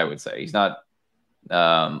that I would say. He's not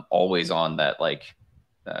always on that like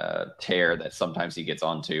tear that sometimes he gets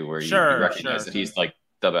onto, where you recognize that he's like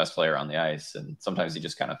the best player on the ice, and sometimes he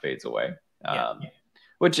just kind of fades away,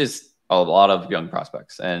 which is a lot of young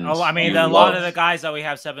prospects. And a lot of the guys that we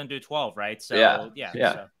have 7 to 12, right? So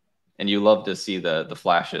yeah. And you love to see the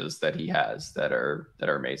flashes that he has that are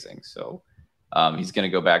amazing. So he's going to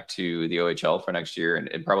go back to the OHL for next year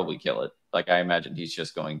and probably kill it. Like I imagine he's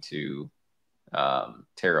just going to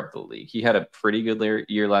tear up the league. He had a pretty good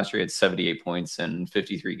year last year. He had 78 points in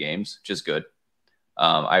 53 games, which is good.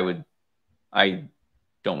 I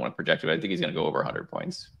don't want to project it, but I think he's going to go over 100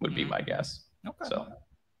 points would be my guess. Okay. So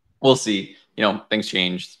we'll see. Things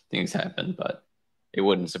change, things happen, but it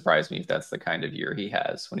wouldn't surprise me if that's the kind of year he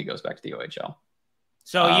has when he goes back to the OHL.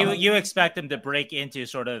 So you expect him to break into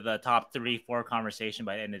sort of the top 3-4 conversation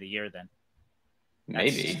by the end of the year then?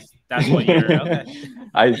 Maybe. That's what you're okay.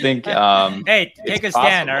 I think hey, take a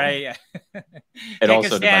stand, all right? It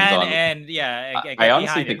also depends on and I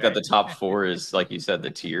honestly think that the top 4 is, like you said, the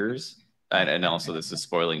tiers. And also this is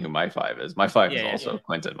spoiling who my 5 is. My 5 is also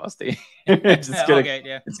Quentin Musty.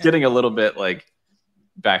 It's getting a little bit like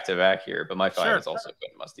back to back here, but my 5 is also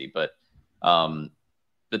Quentin Musty. But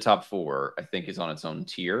the top 4, I think, is on its own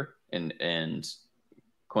tier, and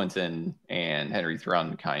Quentin and Henry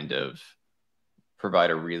Thrun kind of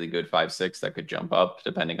provide a really good 5-6 that could jump up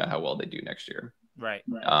depending on how well they do next year. Right.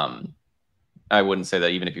 I wouldn't say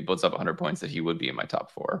that even if he puts up 100 points that he would be in my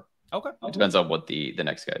top 4. Okay. It depends on what the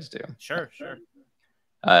next guys do. Sure.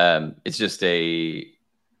 It's just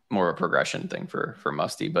more a progression thing for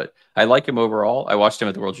Musty, but I like him overall. I watched him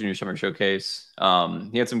at the World Junior Summer Showcase.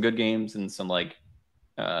 He had some good games and some like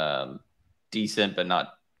decent but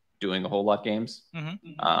not doing a whole lot games.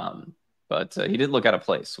 But he didn't look out of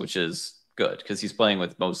place, which is good because he's playing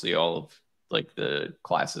with mostly all of like the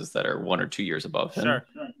classes that are 1 or 2 years above him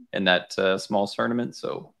in that small tournament.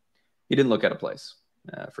 So he didn't look out of place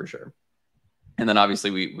for sure. And then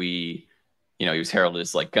obviously we he was heralded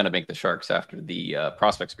as like going to make the Sharks after the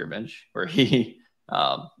prospect scrimmage where he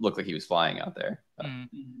looked like he was flying out there.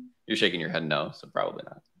 You're shaking your head no, so probably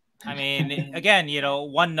not. I mean, again,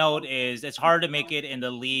 one note is it's hard to make it in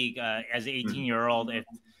the league as an 18-year-old if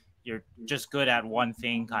you're just good at one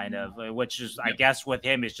thing, kind of, which is, I guess, with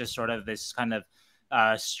him is just sort of this kind of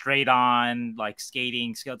straight on, like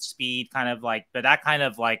skating, speed, kind of like, but that kind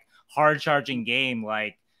of like hard charging game,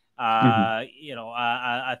 like, a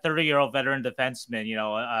 30-year-old veteran defenseman,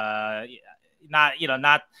 not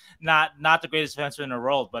the greatest defenseman in the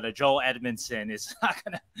world, but a Joel Edmondson is not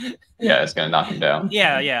gonna. It's gonna knock him down.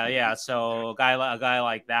 Yeah. So a guy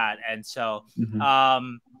like that, and so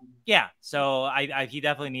so he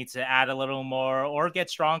definitely needs to add a little more or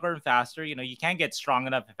get stronger and faster. You can get strong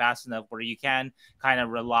enough and fast enough where you can kind of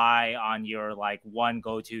rely on your like one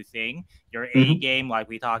go-to thing, your A game, like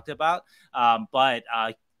we talked about. But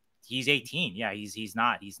he's 18. Yeah, he's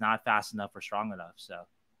not fast enough or strong enough. So.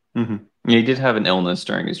 Yeah, he did have an illness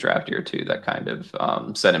during his draft year too that kind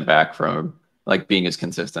of set him back from like being as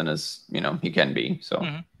consistent as he can be. So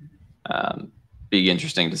be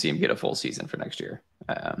interesting to see him get a full season for next year.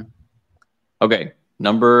 Okay,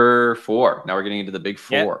 number 4. Now we're getting into the big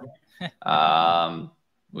 4,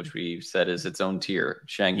 which we've said is its own tier.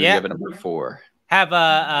 Sheng, who do you have at number 4?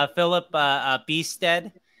 have Philip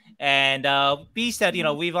Beestead. And Beestead, you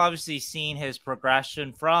know, we've obviously seen his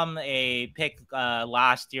progression from a pick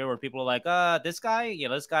last year where people are like, this guy, you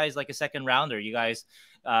know, this guy's like a second rounder. You guys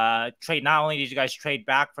trade, not only did you guys trade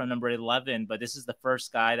back from number 11, but this is the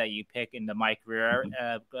first guy that you pick in the Mike Greer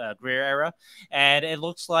era. And it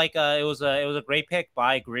looks like it was a great pick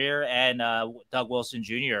by Greer and Doug Wilson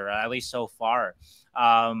Jr., at least so far.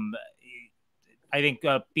 I think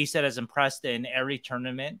Beestead has impressed in every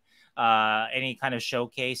tournament, any kind of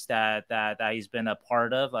showcase that he's been a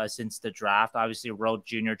part of since the draft. Obviously, World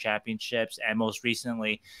Junior Championships, and most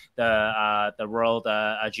recently the World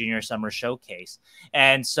Junior Summer Showcase.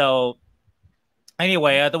 And so,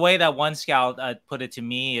 anyway, the way that one scout put it to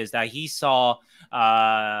me is that he saw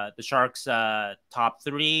the Sharks' top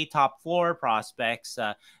 3, top 4 prospects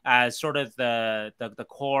as sort of the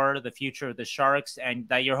core, the future of the Sharks, and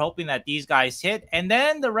that you're hoping that these guys hit, and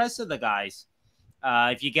then the rest of the guys,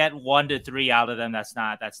 if you get 1 to 3 out of them, that's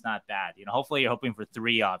not bad. You know, hopefully you're hoping for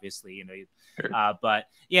 3, obviously. You know, Sure. but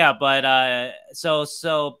yeah, but so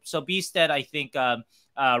Beestead, I think.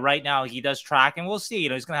 Right now he does track, and we'll see. You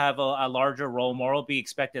know, he's going to have a larger role. More will be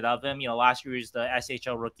expected of him. You know, last year he was the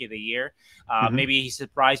SHL Rookie of the Year. Maybe he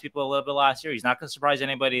surprised people a little bit last year. He's not going to surprise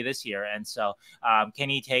anybody this year. And so, can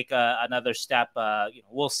he take another step? You know,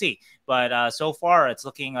 we'll see. But so far, it's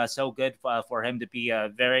looking so good for him to be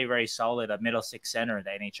a very, very solid middle six center in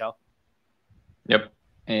the NHL. Yep.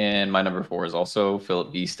 And my number 4 is also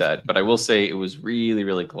Philip Beestead, but I will say it was really,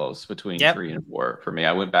 really close between 3 and 4 for me.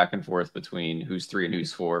 I went back and forth between who's 3 and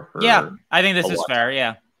who's 4. Yeah, I think this is fair.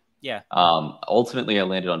 Yeah, yeah. Ultimately, I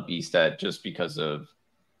landed on Beestead just because of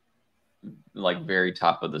like very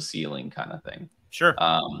top of the ceiling kind of thing. Sure.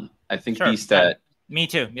 I think Beestead. Me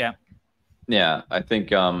too. Yeah. Yeah, I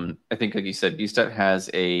think like you said, Beestead has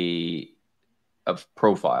a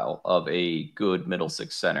profile of a good middle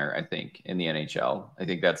six center, I think, in the NHL. I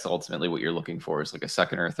think that's ultimately what you're looking for, is like a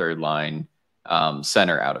second or third line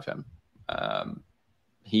center out of him.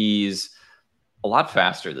 He's a lot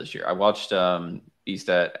faster this year. I watched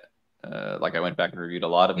Beestead, like I went back and reviewed a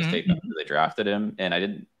lot of his tape after they drafted him, and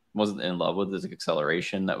I wasn't in love with his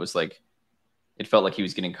acceleration. That was like, it felt like he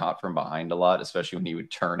was getting caught from behind a lot, especially when he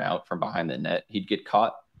would turn out from behind the net. He'd get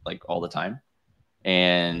caught like all the time.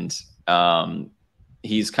 And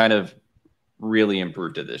he's kind of really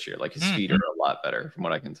improved it this year. Like his feet are a lot better from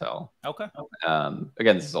what I can tell. Okay.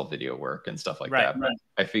 Again, this is all video work and stuff like that. But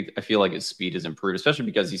I feel like his speed has improved, especially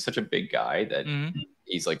because he's such a big guy that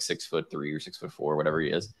he's like 6'3" or 6'4", whatever he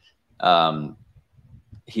is.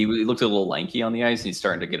 He looked a little lanky on the ice, and he's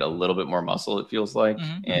starting to get a little bit more muscle, it feels like.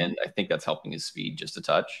 And I think that's helping his speed just a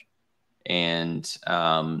touch. And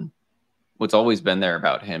what's always been there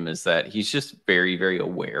about him is that he's just very, very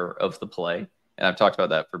aware of the play. And I've talked about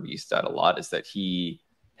that for Beestead a lot, is that he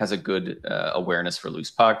has a good awareness for loose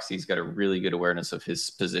pucks. He's got a really good awareness of his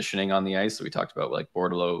positioning on the ice. So we talked about like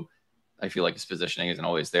Bordeleau. I feel like his positioning isn't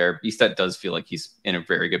always there. Beestead does feel like he's in a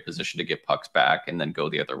very good position to get pucks back and then go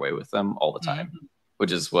the other way with them all the time,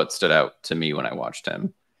 which is what stood out to me when I watched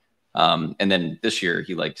him. And then this year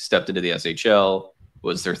he like stepped into the SHL,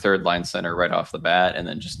 was their third line center right off the bat, and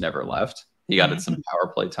then just never left. He got some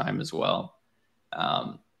power play time as well.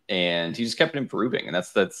 And he just kept improving. And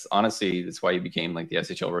that's honestly, that's why he became like the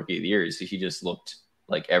SHL Rookie of the Year. So he just looked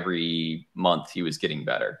like every month he was getting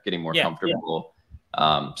better, getting more comfortable,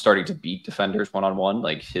 starting to beat defenders one-on-one.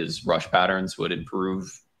 Like his rush patterns would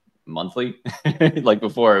improve monthly. Like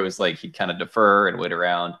before it was like he'd kind of defer and wait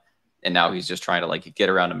around. And now he's just trying to like get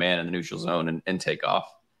around a man in the neutral zone and take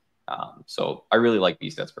off. So I really like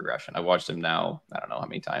Beestead's progression. I watched him now, I don't know how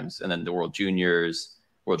many times. And then the World Junior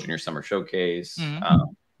Summer Showcase.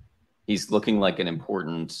 He's looking like an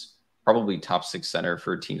important, probably top 6 center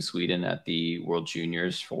for Team Sweden at the World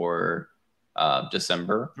Juniors for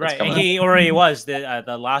December. Right. And he already was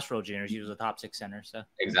the last World Juniors. He was a top 6 center. So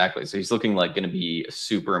exactly. So he's looking like going to be a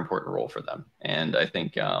super important role for them. And I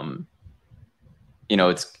think, you know,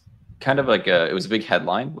 it's kind of like it was a big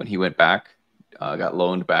headline when he went back, got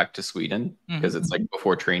loaned back to Sweden, because it's like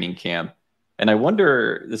before training camp. And I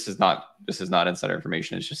wonder, this is not insider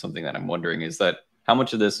information. It's just something that I'm wondering, is that how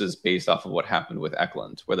much of this is based off of what happened with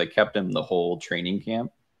Eklund, where they kept him the whole training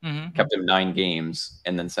camp, kept him 9 games,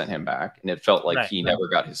 and then sent him back. And it felt like he never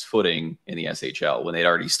got his footing in the SHL when they'd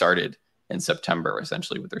already started in September,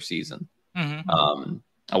 essentially, with their season.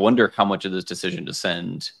 I wonder how much of this decision to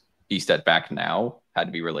send Beestead back now had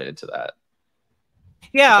to be related to that.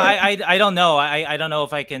 Yeah, I don't know. I don't know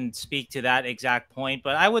if I can speak to that exact point,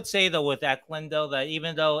 but I would say though with Eklund though that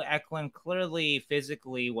even though Eklund clearly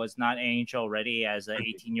physically was not NHL ready as an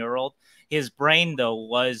 18-year-old, his brain though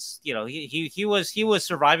was, he was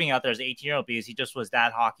surviving out there as an 18-year-old because he just was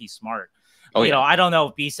that hockey smart. Oh yeah. I don't know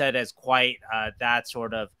if B-Set is quite that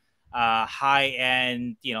sort of high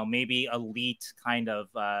end, maybe elite kind of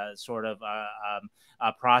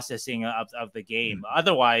processing of the game.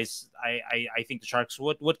 Otherwise, I think the Sharks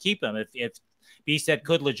would keep him if B-Set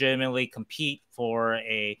could legitimately compete for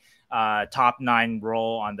a top 9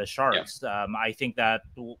 role on the Sharks. Yeah. I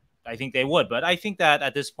think they would, but I think that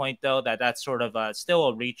at this point though that's sort of still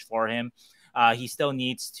a reach for him. He still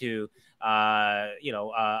needs to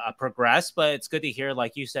progress, but it's good to hear,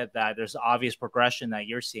 like you said, that there's obvious progression that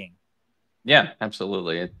you're seeing. Yeah,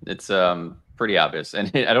 absolutely. It's pretty obvious,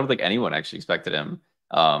 and I don't think anyone actually expected him,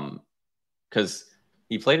 because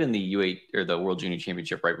he played in the U8 or the World Junior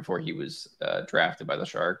Championship right before he was drafted by the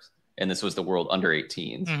Sharks, and this was the World Under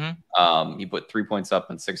 18s. Mm-hmm. He put 3 points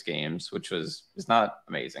up in 6 games, which is not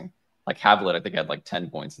amazing. Like Havelid, I think had like 10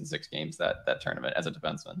 points in 6 games that tournament as a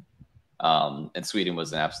defenseman. And Sweden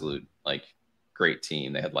was an absolute great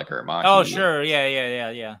team. They had like Hermaki. Oh, sure.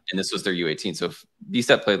 Yeah. And this was their U18. So if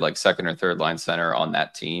B-Set played like second or third line center on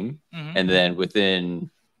that team, mm-hmm. and then within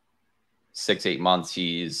 6-8 months,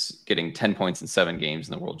 he's getting 10 points in 7 games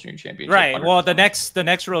in the World Junior Championship. Right. Well, the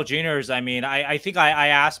next World Juniors, I mean, I think I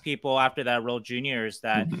asked people after that World Juniors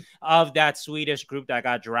that mm-hmm. of that Swedish group that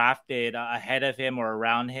got drafted ahead of him or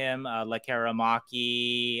around him, like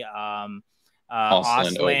Hermaki,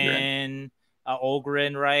 Ostlund,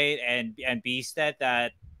 Ogren, right, and B-Set,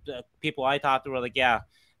 that people I talked to were like, yeah,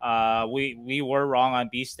 we were wrong on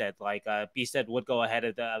B-Set. Like B-Set would go ahead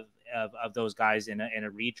of those guys in a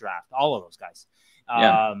redraft, all of those guys.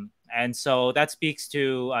 Yeah. And so that speaks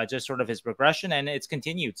to just sort of his progression, and it's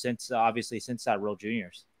continued since that World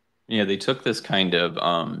Juniors. Yeah, they took this kind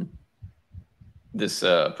of this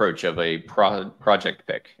approach of a project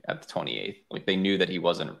pick at the 28th. Like they knew that he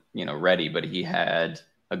wasn't ready, but he had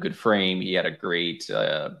a good frame. He had a great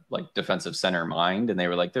defensive center mind, and they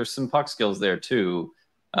were like, there's some puck skills there too.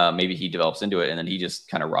 Maybe he develops into it, and then he just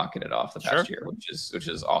kind of rocketed off the past year, which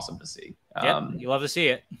is awesome to see. You love to see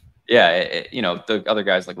it. Yeah, the other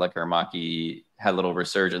guys like Hermaki had a little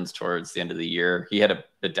resurgence towards the end of the year. He had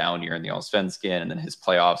a down year in the Allsvenskan, and then his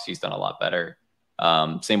playoffs, he's done a lot better.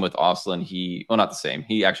 Same with Ostlund. Not the same.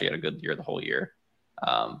 He actually had a good year the whole year.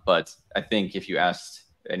 But I think if you asked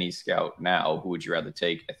any scout now, who would you rather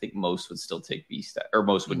take? I think most would still take B-Stat, or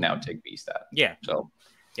most would now take B-Stat. Yeah. So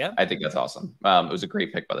yeah, I think that's awesome. It was a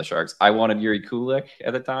great pick by the Sharks. I wanted Yuri Kulik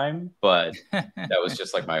at the time, but that was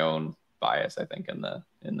just like my own bias, I think, in the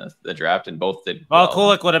draft, and both did well.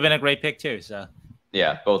 Kulik would have been a great pick too. So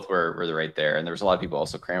yeah, both were right there, and there was a lot of people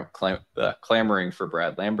also clamoring for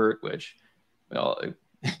Brad Lambert, which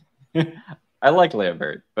I like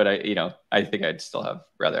Lambert, but I think I'd still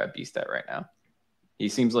rather have B-Stat right now. He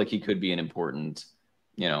seems like he could be an important,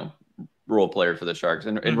 role player for the Sharks.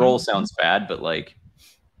 And mm-hmm. role sounds bad, but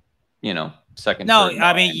second. No,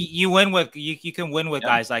 I mean you win with you can win with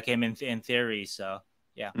guys like him in theory. So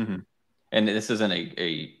yeah. Mm-hmm. And this isn't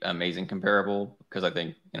a amazing comparable because I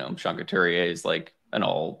think Sean Couturier is like an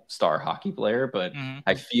all-star hockey player, but mm-hmm.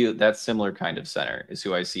 I feel that similar kind of center is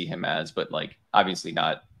who I see him as, but obviously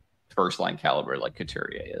not first line caliber like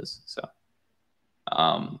Couturier is. So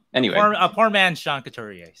anyway, a poor man Sean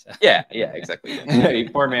Couturier. So. Yeah, exactly. A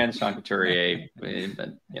poor man Sean Couturier,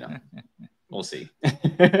 but we'll see.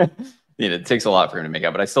 It takes a lot for him to make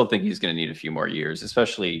out, but I still think he's going to need a few more years,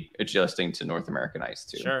 especially adjusting to North American ice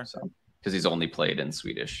too. Sure. So because he's only played in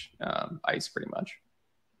Swedish ice pretty much.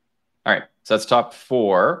 All right, so that's top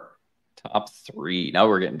 4. Top 3. Now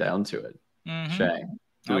we're getting down to it. Mm-hmm. Sheng,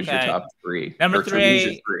 who is your top 3? Number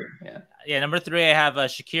 3. Yeah. Number 3, I have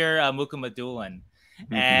Shakir Mukhamadullin.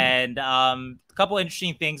 Mm-hmm. And a couple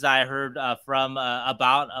interesting things I heard from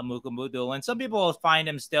about Mukhamadullin. Some people will find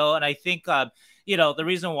him still, and I think the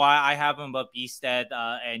reason why I have him above B-Stat,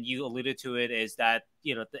 and you alluded to it, is that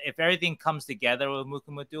if everything comes together with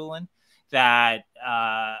Mukhamadullin, that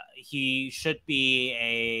he should be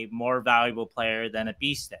a more valuable player than a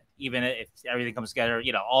B-Stat, even if everything comes together.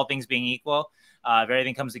 All things being equal, if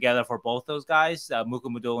everything comes together for both those guys,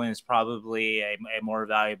 Mukhamadullin is probably a more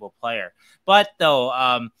valuable player. But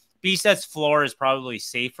though B-Stat's floor is probably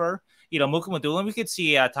safer. Mukhamadullin, we could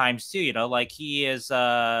see at times too. He is.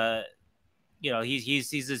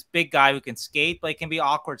 He's this big guy who can skate, but it can be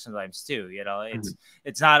awkward sometimes too.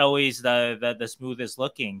 It's not always the smoothest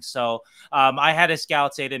looking. So I had a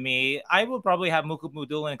scout say to me, I would probably have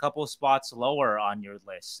Mukhamadullin a couple of spots lower on your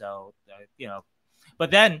list. So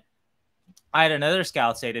But then I had another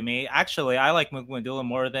scout say to me, actually, I like Mukmadula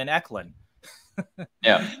more than Eklund.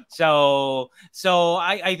 Yeah. So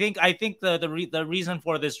I think the reason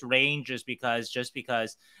for this range is because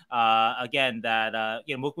again that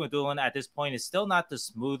Mukmadulin at this point is still not the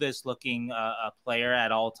smoothest looking player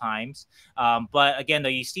at all times. But again, though,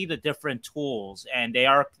 you see the different tools, and they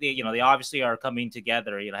obviously are coming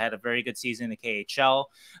together. Had a very good season in the KHL.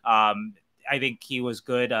 I think he was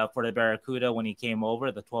good for the Barracuda when he came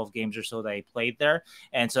over, the 12 games or so that he played there.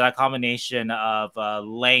 And so that combination of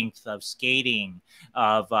length, of skating,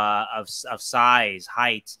 of size,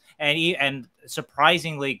 height, and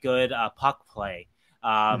surprisingly good puck play.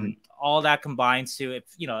 All that combines to,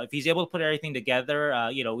 if he's able to put everything together,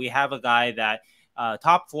 we have a guy that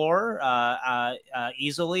top floor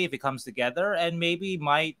easily if it comes together, and maybe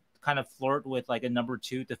might kind of flirt with like a number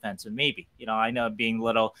 2 defenseman, maybe. I know I'm being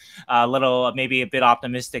little maybe a bit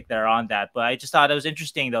optimistic there on that, but I just thought it was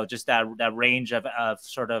interesting though, just that range of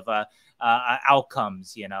sort of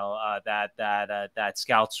outcomes, that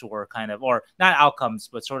scouts were kind of, or not outcomes,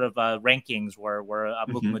 but sort of rankings where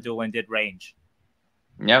Mukmadulin did range.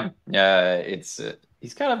 Yeah,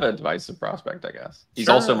 he's kind of a divisive prospect, I guess. He's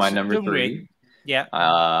also my number 3.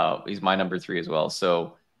 Yeah, he's my number 3 as well.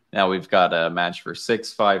 So now we've got a match for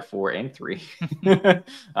 6, 5, 4, and 3,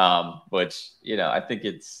 which I think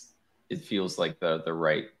it feels like the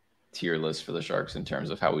right tier list for the Sharks in terms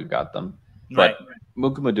of how we've got them. But right.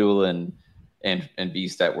 Mukmadulin and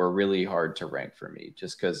Bjugstad were really hard to rank for me,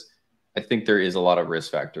 just because I think there is a lot of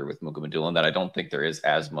risk factor with Mukmadulin that I don't think there is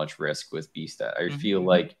as much risk with Bjugstad. I feel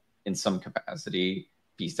like in some capacity,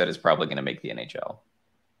 Bjugstad is probably going to make the NHL.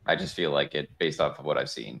 I just feel like it based off of what I've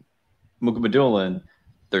seen. Mukmadulin,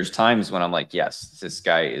 there's times when I'm like, yes, this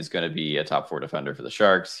guy is going to be a top 4 defender for the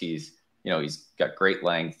Sharks. He's got great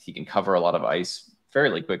length. He can cover a lot of ice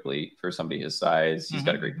fairly quickly for somebody his size. He's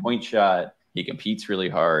got a great point shot. He competes really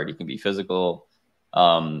hard. He can be physical.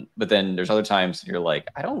 But then there's other times you're like,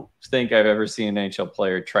 I don't think I've ever seen an NHL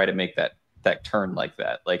player try to make that turn like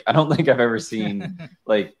that. Like, I don't think I've ever seen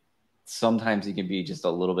like, sometimes he can be just a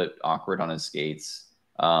little bit awkward on his skates.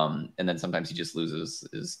 And then sometimes he just loses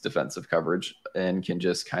his defensive coverage and can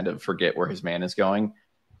just kind of forget where his man is going.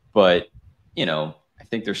 But, I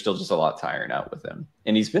think there's still just a lot tiring out with him.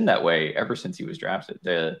 And he's been that way ever since he was drafted.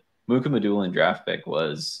 The Mukmadulin draft pick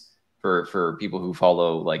was for people who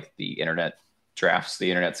follow like the internet drafts, the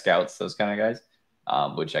internet scouts, those kind of guys,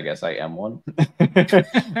 which I guess I am one.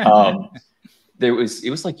 It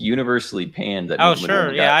was like universally panned that. Oh,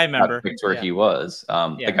 sure. Yeah, I remember where he was.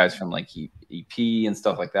 The guys from like EP and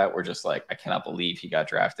stuff like that were just like, I cannot believe he got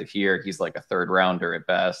drafted here. He's like a 3rd rounder at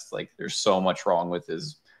best. Like, there's so much wrong with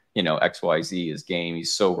his, XYZ, his game.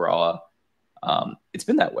 He's so raw. It's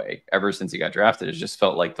been that way ever since he got drafted. It just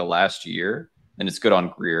felt like the last year, and it's good on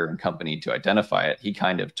Greer and company to identify it. He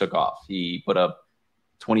kind of took off. He put up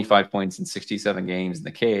 25 points in 67 games in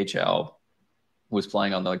the KHL, was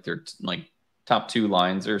playing on their top 2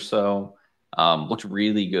 lines or so, looked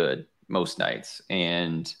really good most nights.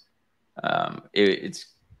 And it's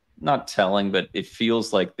not telling, but it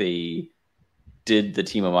feels like they did the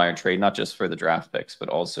Timo Meier trade, not just for the draft picks, but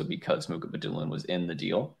also because Mukmadulin was in the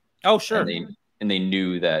deal. Oh, sure. And they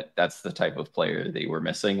knew that that's the type of player they were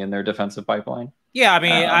missing in their defensive pipeline. Yeah, I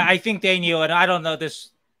mean, I think they knew, and I don't know this.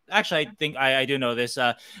 Actually, I think I do know this.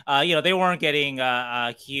 They weren't getting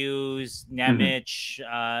Hughes,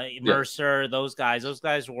 Nemec, Mercer. Those guys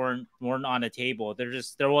weren't on the table.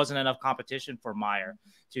 There wasn't enough competition for Meier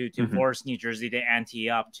to force New Jersey to ante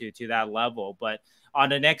up to that level. But on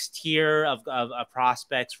the next tier of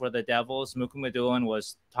prospects for the Devils, Mukmadulin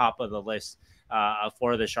was top of the list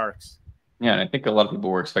for the Sharks. Yeah, and I think a lot of people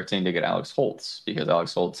were expecting to get Alex Holtz because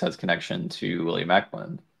Alex Holtz has connection to William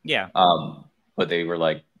Eklund. Yeah. But they were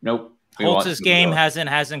like, nope. Holtz's game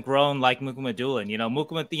hasn't grown like Mukmadulin.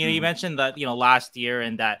 You mentioned that last year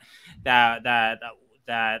and that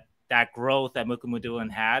growth that Mukmadulin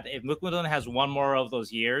had. If Mukmadulin has one more of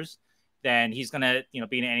those years, then he's gonna be in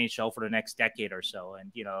the NHL for the next decade or so.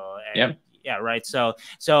 And yeah, right. So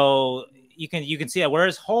you can see that.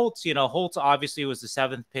 Whereas Holtz, Holtz obviously was the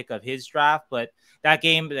 7th pick of his draft, but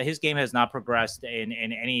his game has not progressed in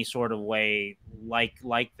any sort of way like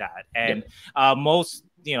that. And most,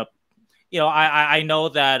 I know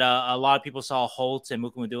that a lot of people saw Holtz and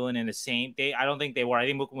Mukmadulin in the same day. I don't think they were. I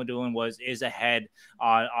think Mukmadulin is ahead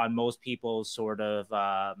on most people's sort of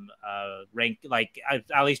rank, like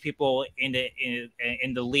at least people in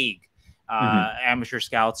the league. Amateur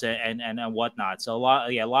scouts and whatnot. So a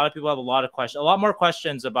lot of people have a lot more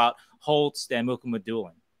questions about Holtz than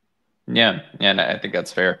Mukmadulin. Yeah, and I think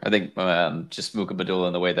that's fair. I think just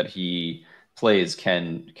Mukmadulin, the way that he plays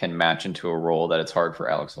can match into a role that it's hard for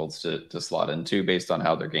Alex Holtz to slot into based on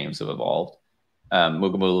how their games have evolved.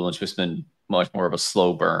 Mukhamadulin's just been much more of a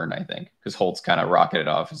slow burn, I think, because Holtz kind of rocketed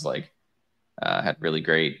off as like had really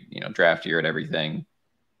great, draft year and everything.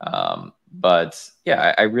 But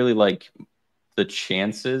yeah, I really like the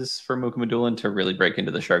chances for Mukhamadullin to really break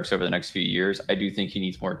into the Sharks over the next few years. I do think he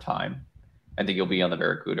needs more time. I think he'll be on the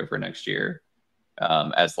Barracuda for next year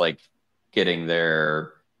as like getting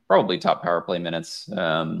their probably top power play minutes,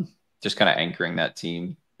 just kind of anchoring that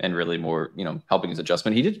team and really more, helping his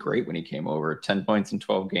adjustment. He did great when he came over, 10 points in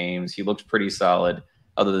 12 games. He looked pretty solid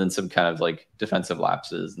other than some kind of like defensive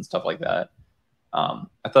lapses and stuff like that.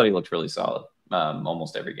 I thought he looked really solid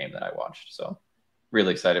almost every game that I watched. So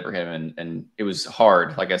really excited for him. And it was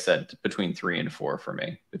hard, like I said, between 3 and 4 for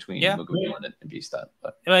me, between Mukhamadullin and Bistad.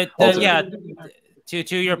 But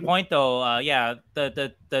to your point though,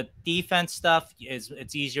 the defense stuff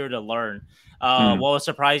it's easier to learn. What was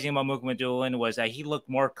surprising about Mukhamadullin was that he looked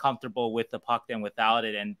more comfortable with the puck than without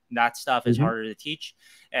it, and that stuff is harder to teach.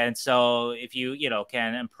 And so if you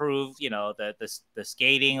can improve the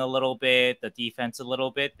skating a little bit, the defense a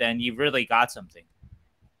little bit, then you've really got something.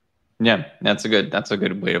 Yeah, that's a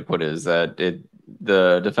good way to put it. Is that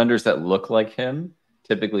the defenders that look like him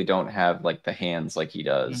typically don't have like the hands like he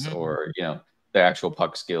does, or the actual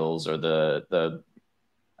puck skills or the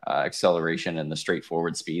acceleration and the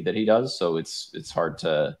straightforward speed that he does. So it's hard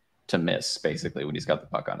to miss basically when he's got the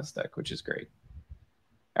puck on his stick, which is great.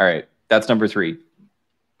 All right, that's number 3.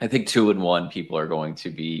 I think 2 and 1 people are going to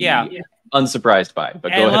be unsurprised by.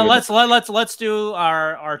 But go ahead. Let's do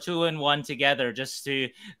our 2 and 1 together just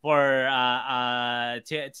for a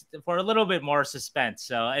little bit more suspense.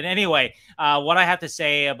 So and anyway, what I have to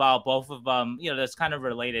say about both of them, that's kind of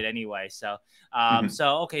related anyway. So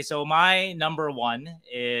so my number 1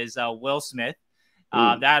 is Will Smith.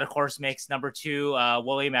 That of course makes number 2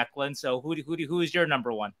 William Eklund. So who is your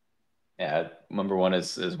number 1? Yeah, number 1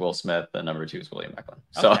 is Will Smith, and number 2 is William Eklund.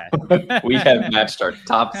 So we have matched our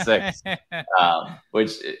top 6,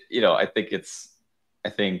 which I think it's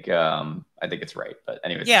right. But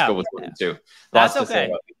anyways, let's go with 1 and 2. That's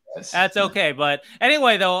okay. That's okay. But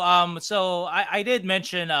anyway, though, so I did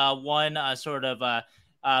mention one sort of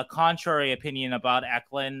contrary opinion about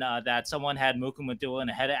Eklund, that someone had Mukhamadullin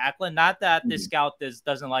ahead of Eklund. Not that this scout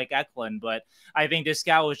doesn't like Eklund, but I think this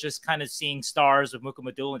scout was just kind of seeing stars with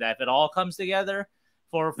Mukhamadullin, that if it all comes together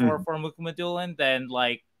for Mukhamadullin, then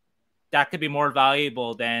like that could be more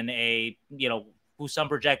valuable than a who's some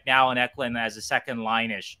project now in Eklund as a second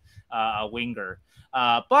line-ish winger.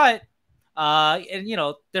 But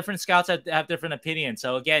different scouts have different opinions.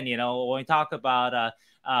 So again, when we talk about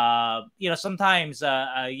sometimes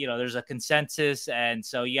there's a consensus, and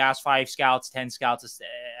so you ask 5 scouts, 10 scouts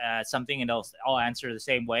something, and they'll all answer the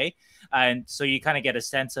same way, and so you kind of get a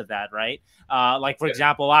sense of that, right? Like for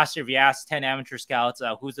example, last year if you asked 10 amateur scouts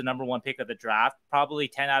who's the number 1 pick of the draft, probably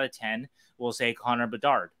 10 out of 10 will say Connor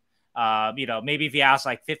Bedard. Maybe if you ask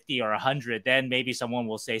like 50 or 100, then maybe someone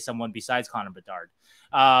will say someone besides Connor Bedard.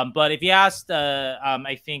 But if you asked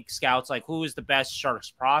I think scouts like who is the best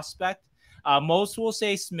Sharks prospect, most will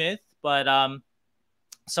say Smith, but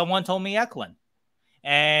someone told me Eklund.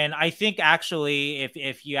 And I think actually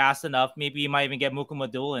if you ask enough, maybe you might even get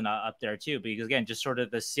Mukhamadullin up there too, because again, just sort of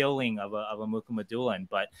the ceiling of a Mukhamadullin.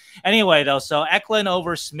 But anyway, though, so Eklund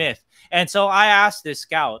over Smith. And so I asked this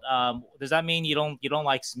scout, does that mean you don't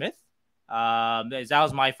like Smith? That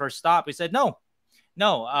was my first stop. He said, no.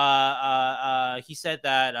 He said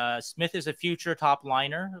that Smith is a future top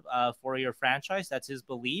liner for your franchise. That's his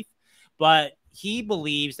belief. But he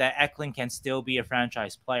believes that Eklund can still be a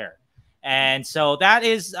franchise player. And so that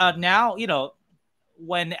is now,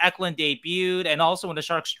 when Eklund debuted and also when the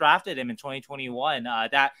Sharks drafted him in 2021,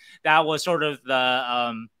 that was sort of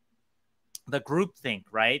the group think,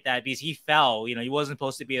 right? That because he fell, he wasn't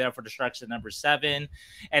supposed to be there for the Sharks at number 7.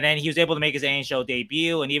 And then he was able to make his NHL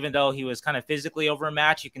debut. And even though he was kind of physically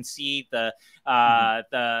overmatched, you can see how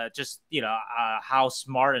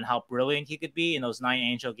smart and how brilliant he could be in those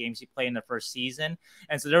 9 NHL games he played in the first season.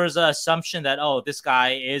 And so there was an assumption that, this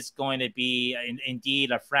guy is going to be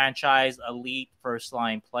indeed a franchise elite first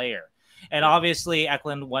line player. And obviously,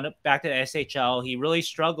 Eklund went back to the SHL. He really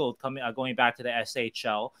struggled going back to the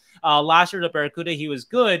SHL. Last year, the Barracuda, he was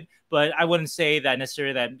good, but I wouldn't say that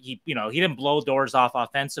necessarily that he didn't blow doors off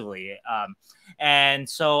offensively. And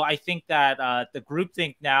so I think that the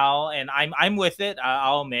groupthink now, and I'm with it,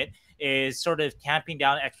 I'll admit, is sort of tamping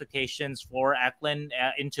down expectations for Eklund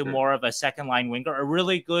into more of a second line winger, a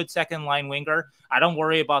really good second line winger. I don't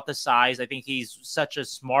worry about the size. I think he's such a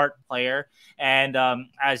smart player. And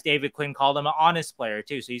as David Quinn called him, an honest player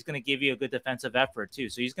too. So he's going to give you a good defensive effort too.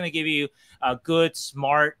 So he's going to give you a good,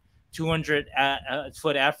 smart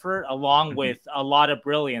 200-foot effort along with a lot of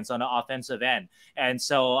brilliance on the offensive end. And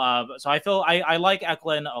so, so I feel I like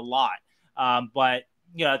Eklund a lot. But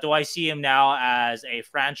do I see him now as a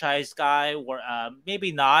franchise guy? Or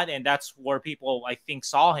maybe not, and that's where people I think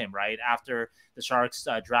saw him right after the Sharks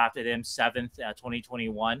drafted him 7th,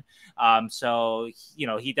 2021. So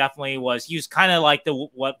he definitely was. He was kind of like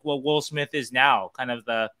what Will Smith is now, kind of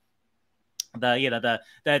the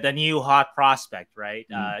new hot prospect, right?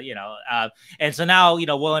 And so now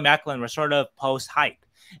William Eklund, we're sort of post hype.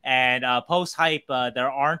 And post hype, there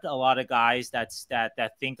aren't a lot of guys that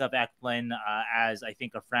think of Eklund as I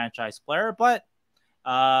think a franchise player, but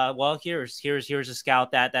well, here's a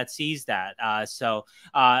scout that sees that. And so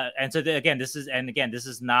again, this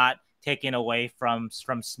is not taken away from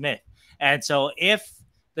Smith. And so if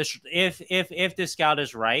the scout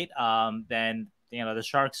is right, then the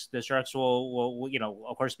Sharks will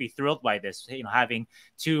of course be thrilled by this, having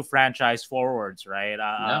 2 franchise forwards, right?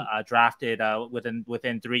 Drafted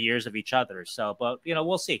within 3 years of each other. So, but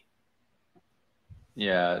we'll see.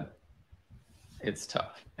 Yeah, it's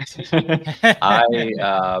tough.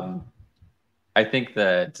 I think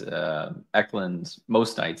that Eklund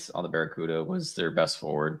most nights on the Barracuda was their best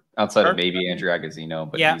forward outside of maybe Andrew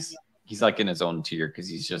Agozzino, but he's like in his own tier because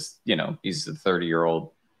he's just he's a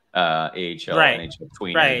 30-year-old AHL, NHL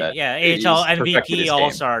tweener. Right. AHL MVP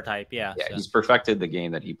all-star type. Yeah. So. He's perfected the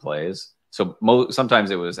game that he plays. So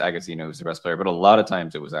sometimes it was Agozzino who's the best player, but a lot of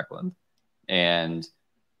times it was Eklund. And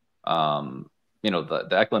the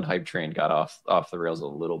Eklund hype train got off the rails a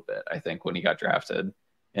little bit, I think, when he got drafted.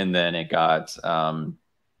 And then it got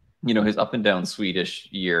his up and down Swedish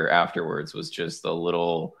year afterwards was just a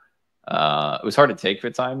little it was hard to take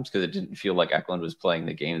at times because it didn't feel like Eklund was playing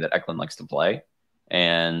the game that Eklund likes to play.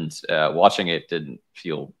 And watching it didn't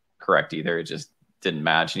feel correct either. It just didn't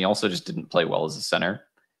match. And he also just didn't play well as a center.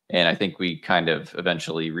 And I think we kind of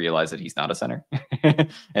eventually realized that he's not a center.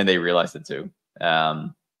 And they realized it too.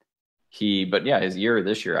 His year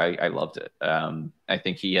this year, I loved it. I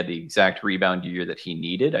think he had the exact rebound year that he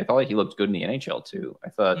needed. I thought like he looked good in the NHL too. I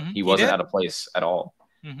thought he wasn't out of place at all.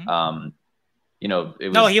 He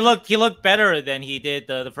looked better than he did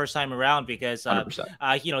the first time around because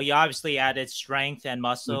he obviously added strength and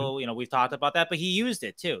muscle. We've talked about that, but he used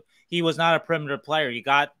it too. He was not a perimeter player. He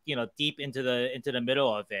got deep into the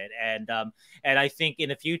middle of it, and I think in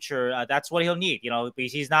the future that's what he'll need.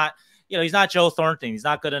 Because he's not. He's not Joe Thornton. He's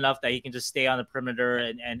not good enough that he can just stay on the perimeter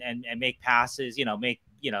and make passes. He's also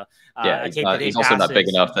not big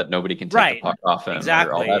enough that nobody can take the puck off him.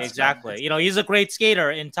 Exactly. He's a great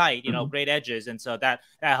skater in tight. Great edges, and so that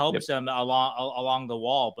helps him along the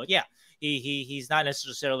wall. But yeah, he's not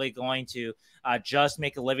necessarily going to just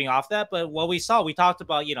make a living off that. But what we talked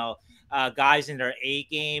about, guys in their A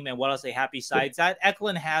game and what else they have besides that.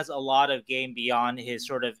 Eklund has a lot of game beyond his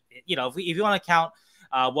sort of, if you want to count.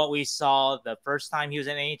 What we saw the first time he was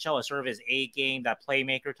in NHL was sort of his A game, that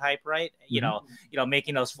playmaker type, right?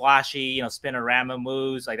 Making those flashy, spinorama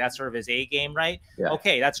moves, like that's sort of his A game, right? Yeah.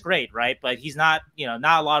 Okay, that's great, right? But he's not,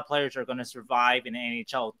 not a lot of players are going to survive in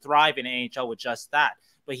NHL, thrive in NHL with just that.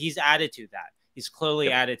 But he's added to that. He's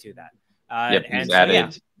clearly added to that. He's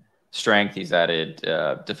added strength. He's added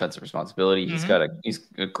defensive responsibility. He's a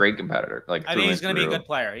great competitor. Like I think he's going to be a good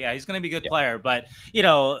player. Yeah, he's going to be a good player. But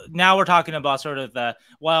now we're talking about sort of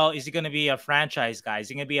is he going to be a franchise guy? Is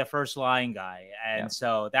he going to be a first line guy? And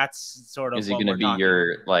so that's sort of is he going to be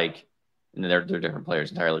your they're different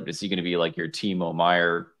players entirely. But is he going to be like your Timo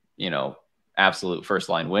Meier, absolute first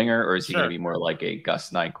line winger, or is he going to be more like a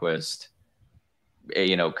Gus Nyquist,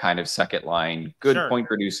 kind of second line, good point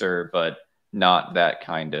producer, but not that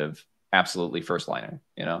kind of absolutely first liner,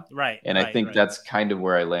 Right. And I think that's kind of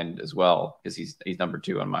where I land as well, because he's number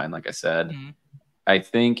 2 on mine. Like I said, I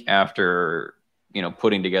think after,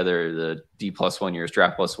 putting together the D+1 years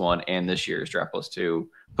draft +1 and this year's draft +2,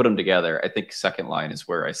 put them together, I think second line is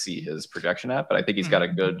where I see his projection at, but I think he's got a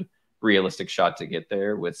good realistic shot to get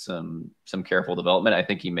there with some careful development. I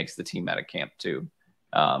think he makes the team out of camp too.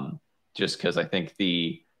 Just because I think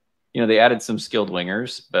they added some skilled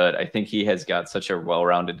wingers, but I think he has got such a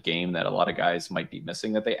well-rounded game that a lot of guys might be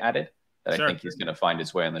missing that they added. That I think he's going to find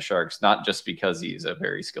his way on the Sharks, not just because he's a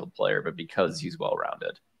very skilled player, but because he's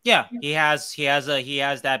well-rounded. Yeah, he has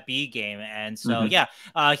that B game, and so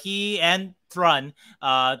he and Thrun,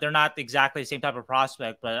 they're not exactly the same type of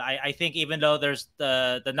prospect, but I think even though there's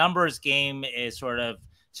the numbers game is sort of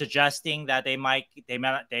suggesting that they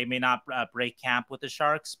may not break camp with the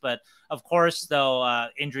Sharks, but of course though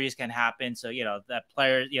injuries can happen, so that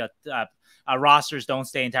players rosters don't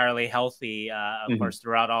stay entirely healthy of course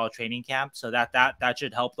throughout all training camp, so that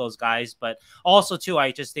should help those guys, but also too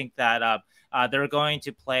I just think that they're going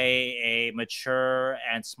to play a mature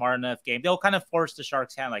and smart enough game. They'll kind of force the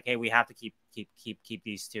Sharks' hand, like, hey, we have to keep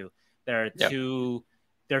these two. They're too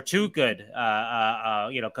good,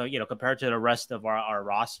 compared to the rest of our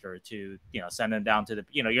roster to send them down to the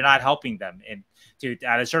you're not helping them, and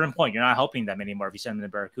at a certain point you're not helping them anymore if you send them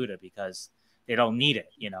to Barracuda because they don't need it,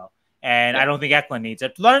 And I don't think Eklund needs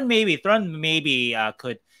it. Thrun maybe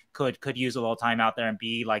could use a little time out there and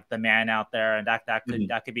be like the man out there, and that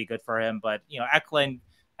could be good for him. But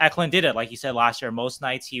Eklund did it, like you said, last year. Most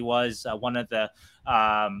nights he was one of the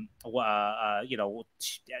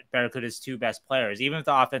Barracuda's two best players. Even if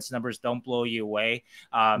the offensive numbers don't blow you away,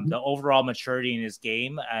 the overall maturity in his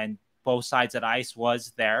game and both sides of the ice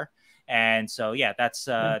was there. And so that's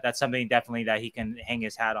something definitely that he can hang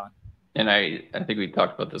his hat on. And I think we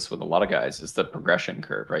talked about this with a lot of guys, is the progression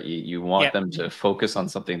curve, right? You want them to focus on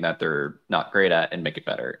something that they're not great at and make it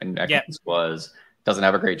better. And Eklund doesn't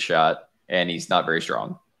have a great shot and he's not very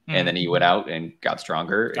strong. And then he went out and got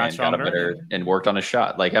stronger got a better and worked on his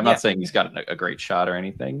shot. Like, I'm not saying he's got a great shot or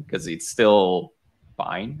anything, because he's still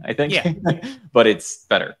fine, I think. But it's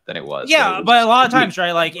better than it was. But a lot of times,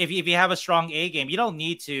 right? Like if you have a strong A game, you don't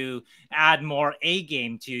need to add more A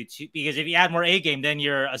game to because if you add more A game, then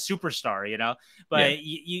you're a superstar, But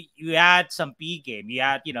you add some B game. You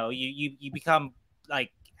add, you become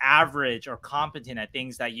like average or competent at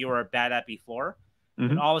things that you were bad at before,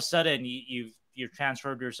 and all of a sudden you've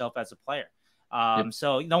transferred yourself as a player.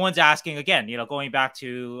 So no one's asking again, going back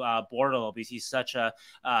to Bordeleau, because he's such a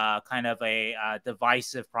kind of a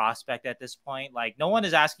divisive prospect at this point. Like, no one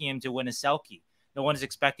is asking him to win a Selke. No one is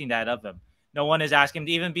expecting that of him. No one is asking him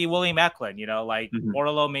to even be William Eklund.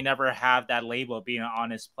 Bordeleau may never have that label of being an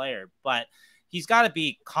honest player, but he's got to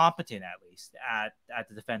be competent at least at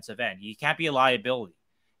the defensive end. He can't be a liability.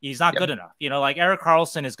 He's not good enough. Like Erik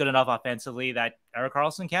Karlsson is good enough offensively that Erik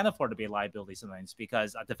Karlsson can't afford to be a liability sometimes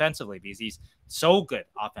because defensively, because he's so good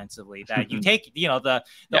offensively that you take, the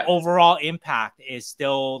overall impact is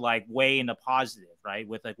still like way in the positive, right?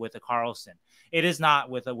 With a Karlsson. It is not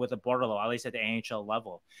with a Bordeleau, at least at the NHL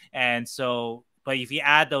level. And so, but if you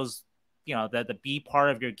add those, the B part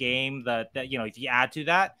of your game, if you add to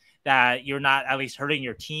that you're not at least hurting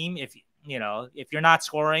your team. If you're not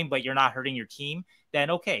scoring, but you're not hurting your team, then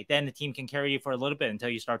okay, then the team can carry you for a little bit until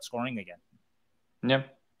you start scoring again. Yeah.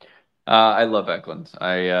 I love Eklund.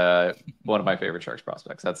 One of my favorite Sharks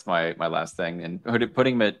prospects. That's my last thing. And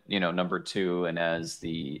putting him at, number 2 and as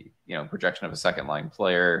the, projection of a second line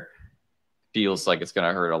player feels like it's going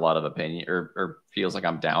to hurt a lot of opinion, or feels like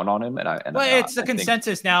I'm down on him. It's the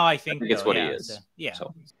consensus now. I think it's what he is.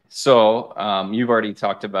 So you've already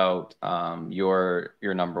talked about your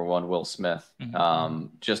number 1, Will Smith,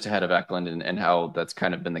 just ahead of Eklund, and how that's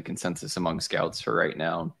kind of been the consensus among scouts for right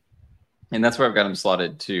now. And that's where I've got him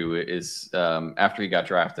slotted to, is after he got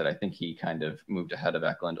drafted, I think he kind of moved ahead of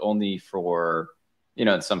Eklund, only for,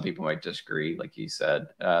 and some people might disagree, like you said.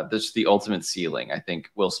 This is the ultimate ceiling. I think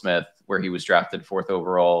Will Smith, where he was drafted 4th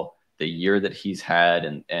overall, the year that he's had,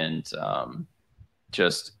 and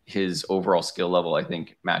just his overall skill level, I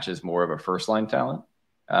think matches more of a first line talent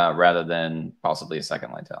rather than possibly a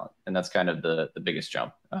second line talent. And that's kind of the biggest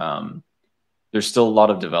jump. There's still a lot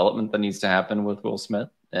of development that needs to happen with Will Smith.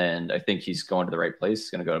 And I think he's going to the right place. He's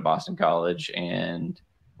going to go to Boston College and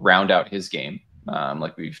round out his game,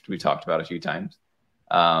 like we talked about a few times,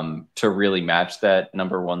 to really match that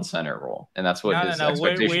number 1 center role. And that's what his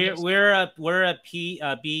expectation is. We're a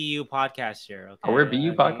BU podcast here. Okay? Oh, we're a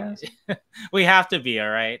BU podcast? We have to be, all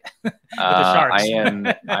right? With the Sharks. I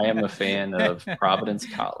am a fan of Providence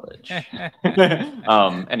College.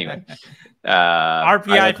 Anyway.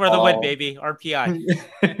 RPI for the win, baby.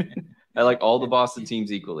 RPI. I like all the Boston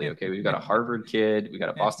teams equally. Okay, we've got a Harvard kid, we got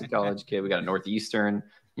a Boston College kid, we got a Northeastern.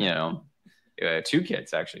 2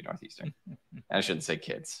 kids actually, Northeastern. I shouldn't say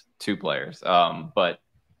kids, 2 players. But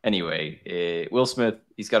anyway, Will Smith,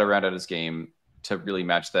 he's got to round out his game to really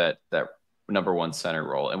match that number 1 center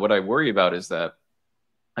role. And what I worry about is that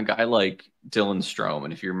a guy like Dylan Strome,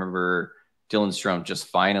 and if you remember, Dylan Strome just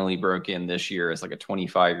finally broke in this year as like a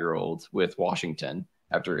 25-year-old with Washington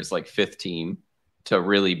after his like 5th team, to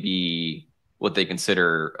really be what they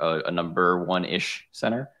consider a number 1-ish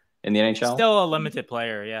center. in the NHL. Still a limited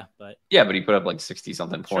player, yeah, but he put up like 60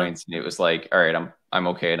 something points, and it was like, all right, I'm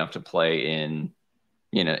okay enough to play in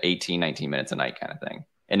 18, 19 minutes a night kind of thing.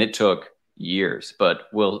 And it took years,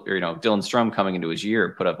 but Dylan Strome coming into his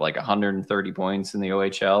year put up like 130 points in the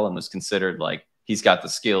OHL and was considered like he's got the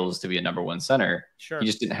skills to be a number one center. Sure. He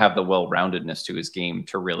just didn't have the well-roundedness to his game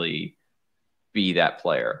to really be that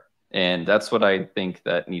player. And that's what I think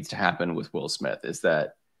that needs to happen with Will Smith is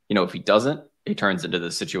that, if he doesn't, it turns into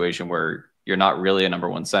the situation where you're not really a number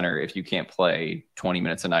one center if you can't play 20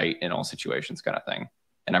 minutes a night in all situations kind of thing.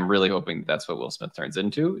 And I'm really hoping that's what Will Smith turns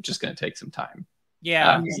into. It's just going to take some time.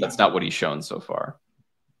 Yeah. That's not what he's shown so far.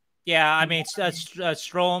 Yeah. I mean,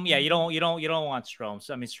 Strome. Yeah. You don't want Strome.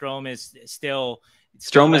 So, I mean, Strome is still.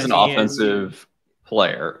 Strome is an offensive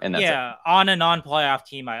player. And that's on a non-playoff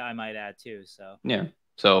team, I might add too. So, yeah.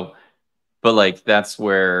 So, but like, that's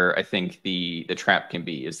where I think the trap can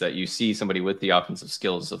be is that you see somebody with the offensive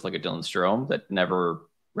skills of like a Dylan Strome that never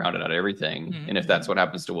rounded out everything. Mm-hmm. And if that's what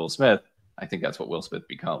happens to Will Smith, I think that's what Will Smith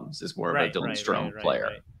becomes is more of a Dylan Strome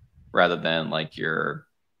player rather than like your,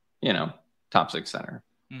 top six center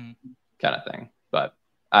kind of thing. But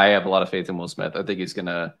I have a lot of faith in Will Smith. I think he's going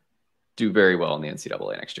to do very well in the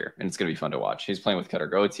NCAA next year. And it's going to be fun to watch. He's playing with Cutter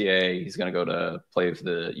Gauthier. He's going to go to play for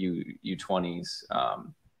the U20s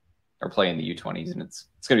or play in the U20s. And it's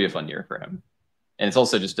going to be a fun year for him. And it's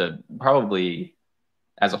also just probably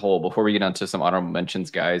as a whole, before we get onto some honorable mentions,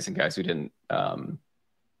 guys who didn't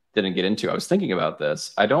get into. I was thinking about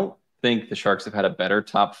this. I don't think the Sharks have had a better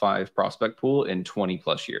top 5 prospect pool in 20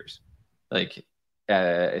 plus years. Like,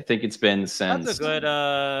 I think it's been since. That's a good.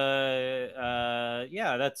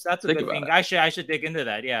 That's a good thing. I should dig into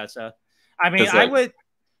that. Yeah. So, I mean, I would.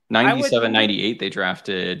 97, 98. They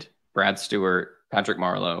drafted Brad Stewart, Patrick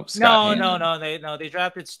Marleau. No. They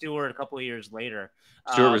drafted Stewart a couple of years later.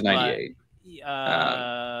 Stewart was 98.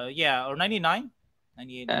 Or 99.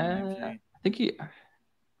 98. 99. I think he.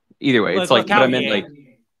 Either way, it's like, but I meant like.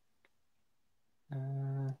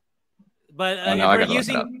 But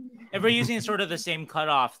if we're using sort of the same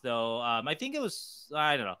cutoff, though, I think it was,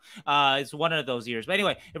 I don't know, it's one of those years. But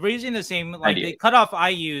anyway, if we're using the same, like the cutoff I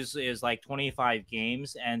use is like 25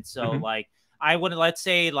 games. And so like I would, let's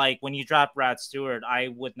say like when you drop Brad Stewart, I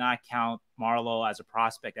would not count Marleau as a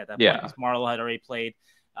prospect at that point because Marleau had already played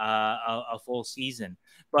a full season.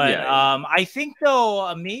 But I think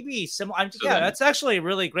though maybe similar. That's actually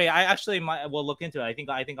really great. I actually will look into it. I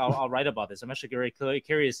think I'll write about this. I'm actually very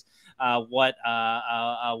curious what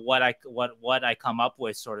I come up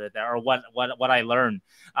with sort of there or what I learn.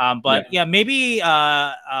 Maybe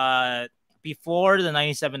before the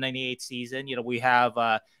 97-98 season, we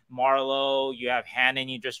have Marleau, you have Hannon,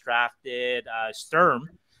 you just drafted Sturm.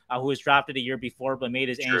 Who was drafted a year before but made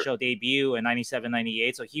his NHL debut in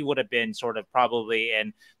 97-98. So he would have been sort of probably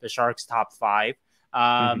in the Sharks' top 5.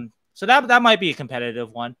 So that might be a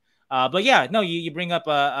competitive one. But yeah, no, you bring up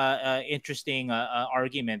a interesting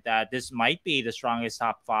argument that this might be the strongest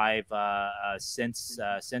top 5 since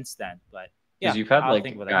then. But yeah, you've had like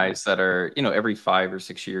guys that are, every 5 or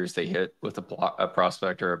 6 years they hit with a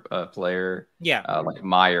prospect or a player. Yeah. Like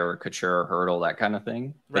Meyer, Couture, Hurdle, that kind of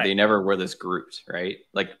thing. But they never were this grouped, right?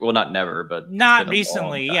 Like, well, not never, but not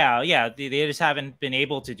recently. Yeah. They just haven't been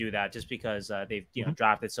able to do that just because they've,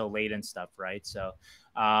 drafted so late and stuff. Right. So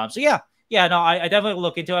yeah. Yeah, no, I definitely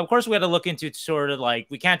look into it. Of course, we had to look into sort of like,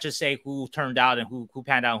 we can't just say who turned out and who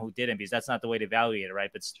panned out and who didn't, because that's not the way to evaluate it, right?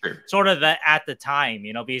 But sort of at the time,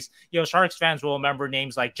 because, Sharks fans will remember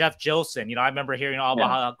names like Jeff Gilson. I remember hearing all about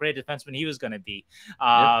how great a defenseman he was going to be.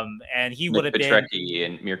 And he would have been. Petrecki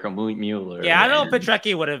and Mirko Mueller. Yeah, I don't know if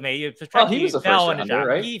Petrecki would have made it. Petrecki he was a first rounder,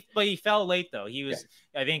 right? But he fell late, though. He was,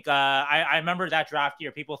 I think, I remember that draft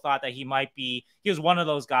year, people thought that he was one of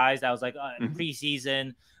those guys that was like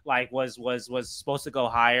preseason, like was supposed to go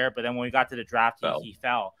higher, but then when we got to the draft, he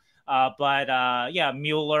fell.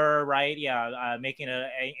 Mueller, right? Yeah, making an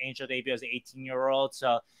NHL debut as an 18-year-old.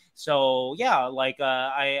 So yeah, like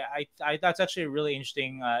I that's actually a really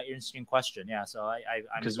interesting question. Yeah, so I'm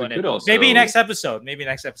going to maybe next episode.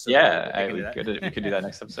 Yeah, we could do that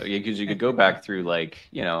next episode. Yeah, because you could go back through like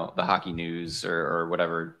the Hockey News or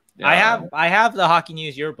whatever. I have the Hockey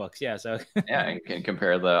News yearbooks. Yeah, so yeah, and can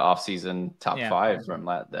compare the off-season top 5 from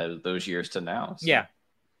those years to now. So,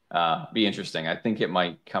 be interesting. I think it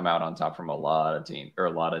might come out on top from a lot of teams or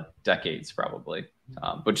a lot of decades probably,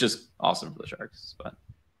 but just awesome for the Sharks. But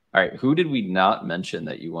all right, who did we not mention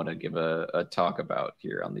that you want to give a talk about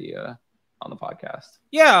here on the podcast?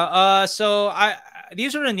 Yeah, so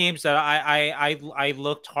these are the names that I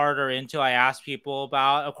looked harder into. I asked people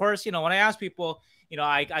about. Of course, when I ask people,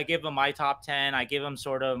 I give them my top 10. I give them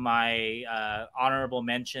sort of my honorable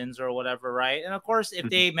mentions or whatever, right? And of course, if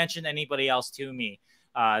they mention anybody else to me,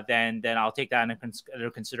 then I'll take that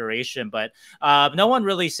into consideration. But no one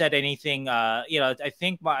really said anything. I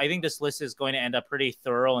think this list is going to end up pretty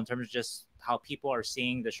thorough in terms of just how people are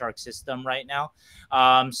seeing the Shark system right now.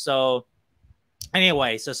 So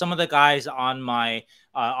anyway, so some of the guys on my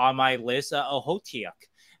list, Ohotiak.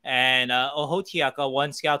 And Ohotiak,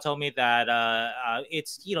 one scout told me that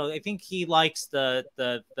it's I think he likes the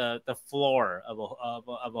floor of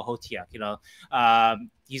Ohotiak.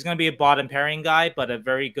 He's going to be a bottom pairing guy, but a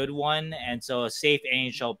very good one, and so a safe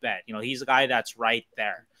NHL bet. He's a guy that's right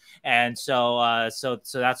there. And so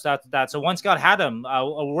that's one scout had him.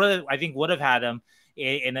 I think would have had him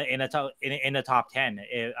in a top 10,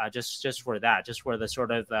 just for that, just for the sort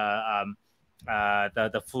of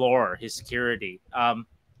the floor, his security.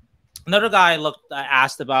 Another guy I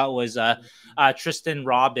asked about was Tristan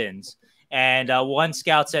Robbins, and one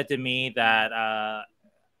scout said to me that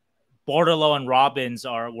Bordeleau and Robbins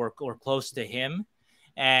were close to him,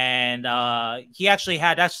 and he actually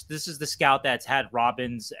had this is the scout that's had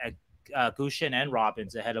Robbins, Gushchin and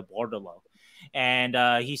Robbins ahead of Bordeleau.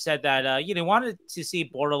 And he said that he wanted to see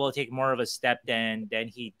Bordeleau take more of a step than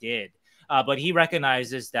he did. But he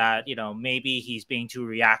recognizes that, maybe he's being too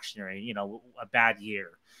reactionary, a bad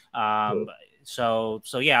year. So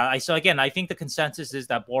again, I think the consensus is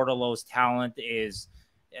that Bordeleau's talent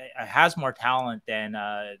has more talent than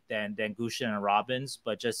Gushchin and Robbins,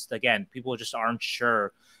 but just again, people just aren't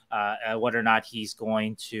sure whether or not he's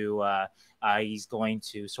going to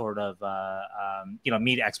sort of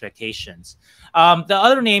meet expectations. The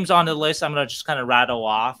other names on the list, I'm going to just kind of rattle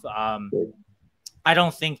off. I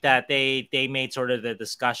don't think that they made sort of the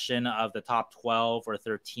discussion of the top 12 or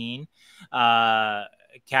 13.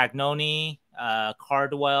 Cagnoni,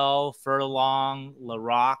 Cardwell, Furlong,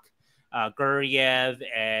 Larocque, Guryev,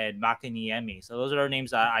 and Makiniemi. So those are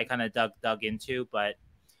names I kind of dug into, but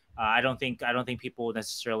I don't think people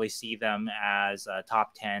necessarily see them as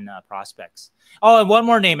top 10 prospects. Oh, and one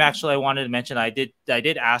more name actually I wanted to mention. I did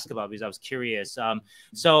ask about because I was curious.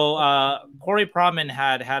 So Corey Proman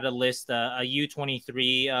had a list, a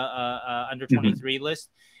U23 under 23 list,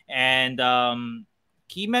 and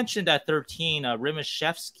he mentioned at 13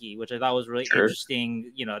 Rimashevsky, which I thought was really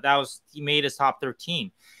interesting. He made his top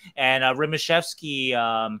 13, and Rimashevsky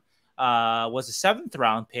was a 7th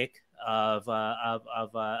round pick of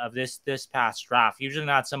this past draft. Usually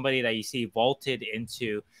not somebody that you see vaulted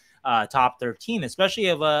into top 13, especially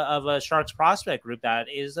of a Sharks prospect group that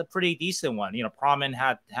is a pretty decent one. Proman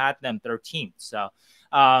had them 13th.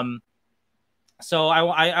 So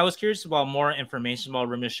I was curious about more information about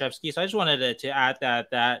Rimashevsky. So I just wanted to add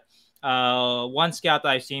that one scout that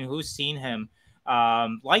I've seen who's seen him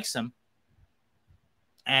likes him,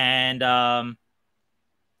 and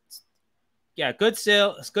yeah, good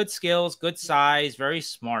skills, good size, very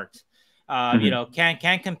smart.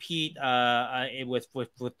 Can't compete with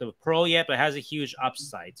the pro yet, but has a huge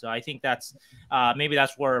upside. So I think that's maybe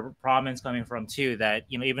that's where Proman's coming from too. That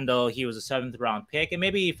even though he was a 7th round pick, and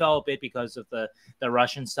maybe he fell a bit because of the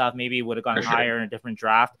Russian stuff, maybe he would have gone higher in a different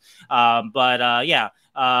draft. The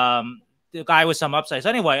guy with some upside. So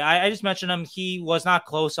anyway, I just mentioned him. He was not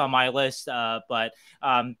close on my list, but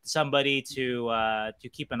somebody to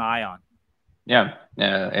keep an eye on. Yeah.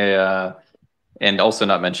 And also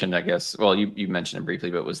not mentioned, I guess, well, you mentioned it briefly,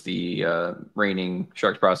 but was the reigning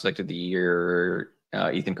Sharks prospect of the year,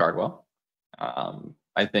 Ethan Cardwell.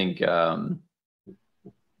 I think out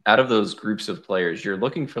of those groups of players, you're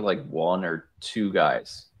looking for like 1 or 2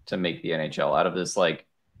 guys to make the NHL out of this like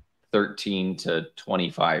 13 to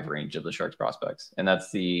 25 range of the Sharks prospects. And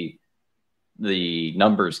that's the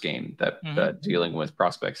numbers game that dealing with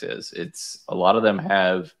prospects is. It's a lot of them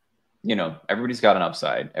have, everybody's got an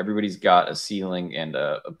upside. Everybody's got a ceiling and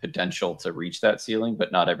a potential to reach that ceiling,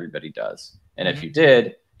 but not everybody does. And if you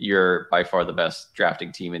did, you're by far the best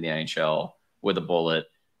drafting team in the NHL with a bullet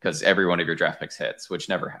because every one of your draft picks hits, which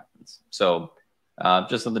never happens. So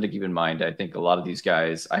just something to keep in mind. I think a lot of these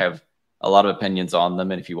guys, I have a lot of opinions on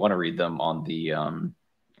them. And if you want to read them on the on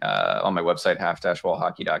my website,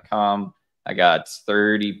 half-wallhockey.com, I got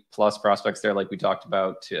 30 plus prospects there, like we talked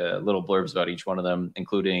about, little blurbs about each one of them,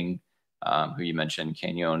 including who you mentioned,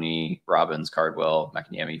 Cagnoni, Robbins, Cardwell,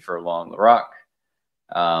 Makiniemi, Furlong, Larocque.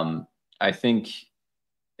 I think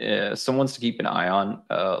someone's to keep an eye on.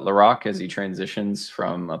 Larocque, as he transitions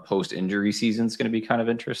from a post-injury season, is going to be kind of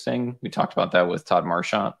interesting. We talked about that with Todd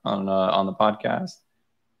Marchant on the podcast.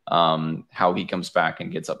 How he comes back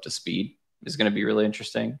and gets up to speed is going to be really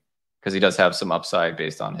interesting because he does have some upside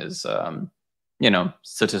based on his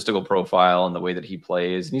statistical profile and the way that he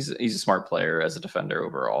plays. And he's a smart player as a defender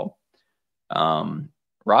overall.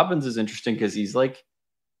 Robbins is interesting because he's like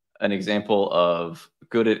an example of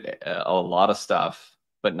good at a lot of stuff,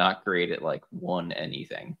 but not great at like one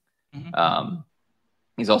anything.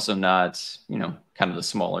 He's also not, kind of the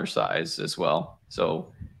smaller size as well.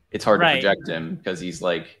 So it's hard to project him because he's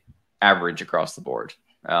like average across the board.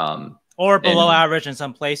 Or below average in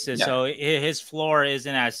some places. Yeah. So his floor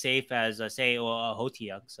isn't as safe as, say,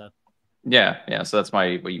 Halttunen. So yeah. So that's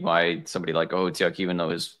why somebody like Halttunen, even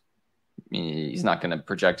though he's not going to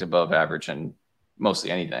project above average in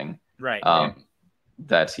mostly anything, right?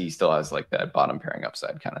 That he still has like that bottom pairing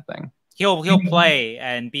upside kind of thing. He'll play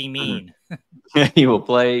and be mean. He will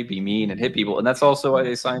play, be mean, and hit people, and that's also why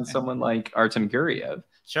they signed someone like Artem Guriev.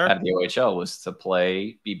 Sure. At the OHL was to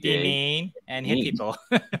play, be big, be mean, and hit people.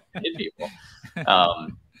 Hit people.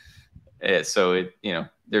 So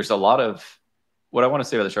there's a lot of what I want to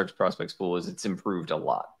say about the Sharks prospects pool is it's improved a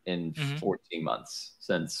lot in 14 months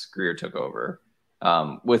since Greer took over.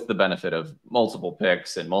 With the benefit of multiple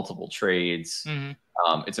picks and multiple trades,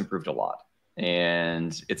 it's improved a lot.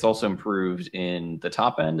 And it's also improved in the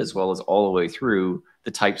top end as well as all the way through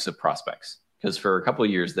the types of prospects. Because for a couple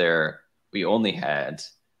of years there, we only had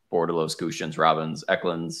Bordeleau, Gushchins, Robbins,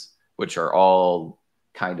 Eklunds, which are all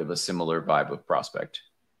kind of a similar vibe of prospect,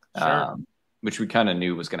 which we kind of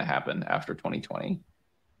knew was going to happen after 2020.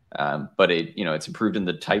 But it's improved in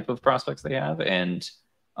the type of prospects they have and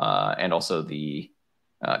also the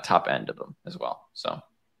top end of them as well. So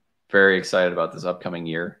very excited about this upcoming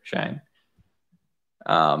year, Sheng.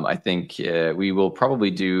 I think we will probably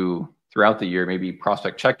do throughout the year, maybe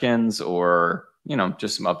prospect check-ins or,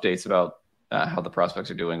 just some updates about how the prospects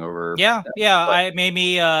are doing over. Yeah.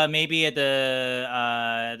 Maybe at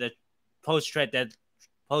the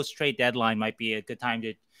post-trade deadline might be a good time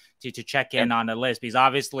to check in on the list, because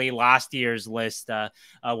obviously last year's list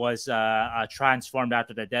was transformed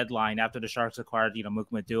after the deadline, after the Sharks acquired,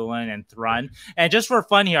 Mukmadulin and Thrun. And just for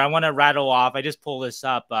fun here, I want to rattle off. I just pulled this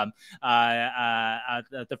up. The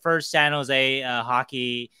first San Jose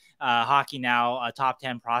Hockey Now top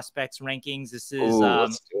 10 prospects rankings. This is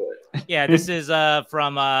let's do it. Yeah, this is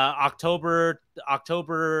from October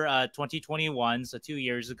 2021, so 2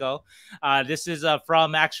 years ago. This is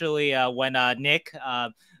from actually when Nick.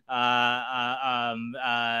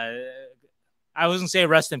 I wasn't say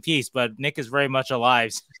rest in peace, but Nick is very much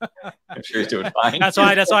alive. I'm sure he's doing fine. That's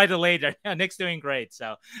why I delayed it. Yeah, Nick's doing great.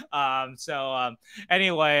 So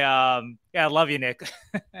anyway, I love you, Nick.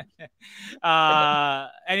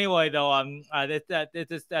 Anyway, though,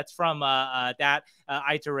 that's from that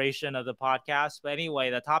iteration of the podcast. But anyway,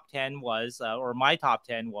 the top 10 was, or my top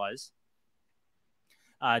 10 was,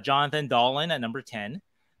 Jonathan Dahlen at number 10.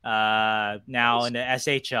 Now in the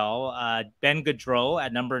SHL, Ben Gaudreau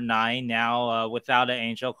at number 9, now without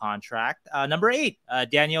an NHL contract. Number 8,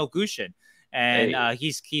 Danil Gushchin, and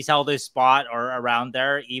he's held his spot or around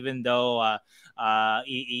there, even though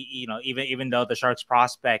even though the Sharks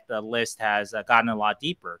prospect list has gotten a lot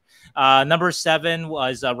deeper. Number 7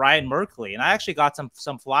 was Ryan Merkley, and I actually got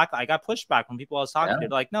some flack. I got pushback from people I was talking to. They're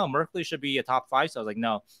like, no, Merkley should be a top 5. So I was like,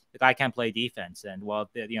 no, the guy can't play defense. And well,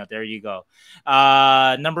 there you go.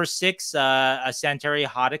 Number 6, Santeri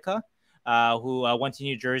Hatakka, who went to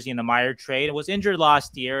New Jersey in the Meyer trade and was injured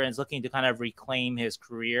last year and is looking to kind of reclaim his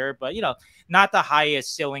career, but not the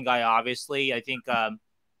highest ceiling guy, obviously. I think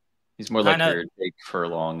he's more like your Jake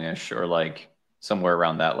Furlong-ish, or like somewhere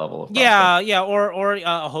around that level of prospect. or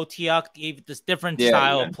Halttunen, this different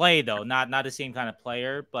style of play, though, not the same kind of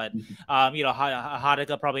player. But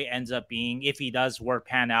Hatakka probably ends up being, if he does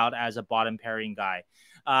pan out, as a bottom pairing guy.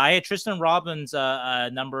 I had Tristan Robbins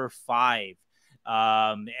number 5.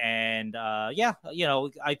 I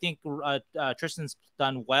think Tristan's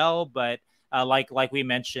done well, but like we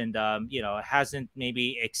mentioned, hasn't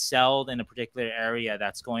maybe excelled in a particular area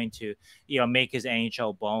that's going to, make his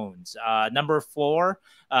NHL bones. Number 4,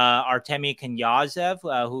 Artemi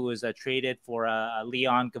Knyazev, who was traded for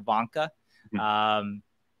Leon Gavanka.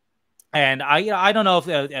 And I don't know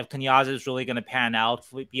if Knyazev is really going to pan out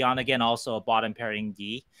beyond, again, also a bottom pairing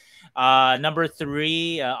D. Number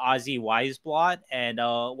 3, Ozzy Weisblot, and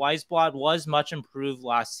Weisblot was much improved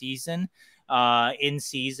last season. In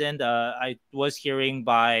season, I was hearing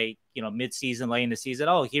by mid-season, late in the season,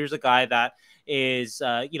 here's a guy that is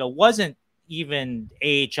wasn't even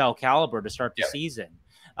AHL caliber to start the season.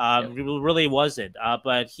 Really wasn't,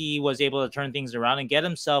 but he was able to turn things around and get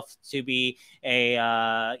himself to be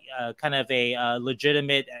a kind of a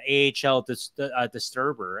legitimate AHL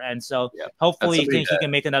disturber, and so hopefully he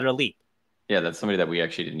can make another leap. Yeah, that's somebody that we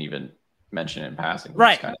actually didn't even mention in passing.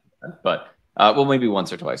 Right. But Well, maybe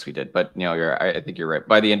once or twice we did, but I think you're right.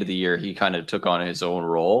 By the end of the year, he kind of took on his own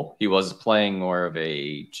role. He was playing more of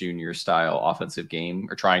a junior style offensive game,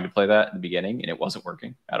 or trying to play that in the beginning, and it wasn't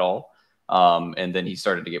working at all. And then he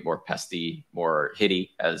started to get more pesty, more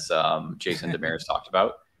hitty, as Jason Demers talked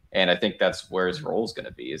about. And I think that's where his role is going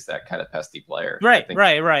to be, is that kind of pesty player. Right.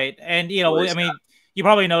 And, I mean, you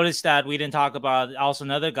probably noticed that we didn't talk about also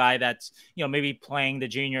another guy that's, maybe playing the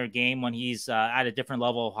junior game when he's at a different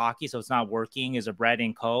level of hockey. So it's not working, is a Brett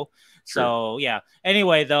and Co. True. So, yeah.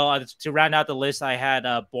 Anyway, though, to round out the list, I had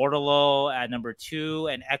Bordeleau at number 2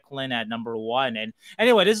 and Eklund at number 1. And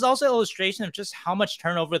anyway, this is also an illustration of just how much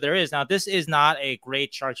turnover there is. Now, this is not a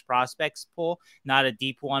great Sharks prospects pool, not a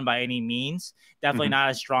deep one by any means. Definitely not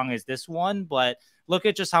as strong as this one, but look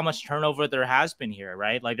at just how much turnover there has been here,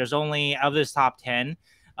 right? Like, there's only, of this top 10,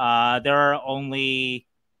 there are only,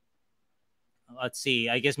 let's see,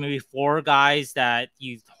 I guess maybe 4 guys that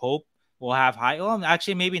you hope will have high. Well,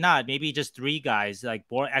 actually, maybe not. Maybe just 3 guys, like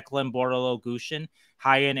Eklund, Bordeleau, Gushchin,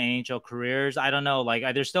 high-end NHL careers. I don't know. Like,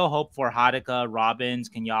 there's still hope for Hadika, Robbins,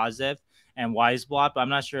 Knyazev, and Weisblatt, but I'm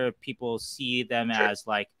not sure if people see them as,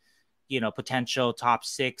 like, potential top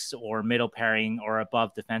 6 or middle pairing or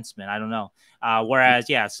above defensemen. I don't know. Whereas,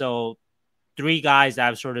 so 3 guys that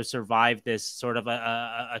have sort of survived this sort of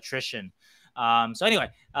attrition. So anyway,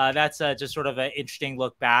 that's just sort of an interesting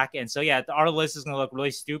look back. And so, our list is going to look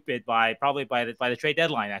really stupid probably by the trade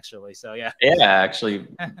deadline, actually. So, yeah. Yeah, actually,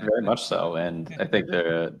 very much so. And I think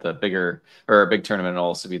the bigger, or a big tournament will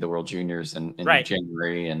also be the World Juniors in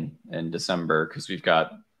January and December, because we've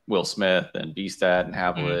got Will Smith and Bstad and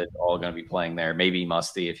Havelid all going to be playing there. Maybe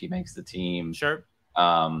Musty if he makes the team. Sure.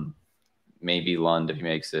 Maybe Lund if he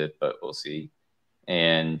makes it, but we'll see.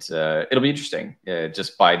 And it'll be interesting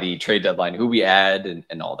just by the trade deadline, who we add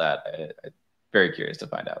and all that. I'm very curious to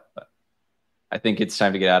find out. But I think it's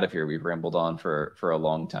time to get out of here. We've rambled on for a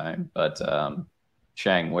long time. But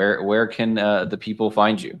Sheng, where can the people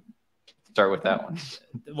find you? Start with that one.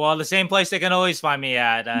 Well, the same place they can always find me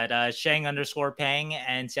at Sheng_Peng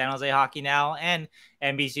and San Jose Hockey Now and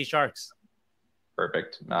NBC Sharks.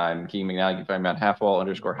 Perfect. I'm Keegan McNally. You can find me on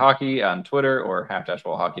halfwall_hockey on Twitter or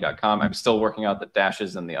half-wallhockey.com. I'm still working out the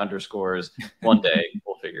dashes and the underscores. One day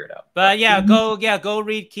we'll figure it out. But go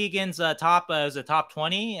read Keegan's top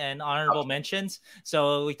 20 and honorable mentions.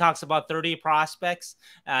 So he talks about 30 prospects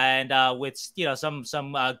and with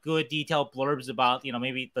some good detailed blurbs about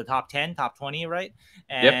maybe the top 10, top 20, right?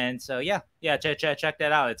 And so check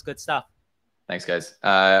that out. It's good stuff. Thanks, guys.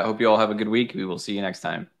 I hope you all have a good week. We will see you next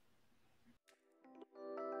time.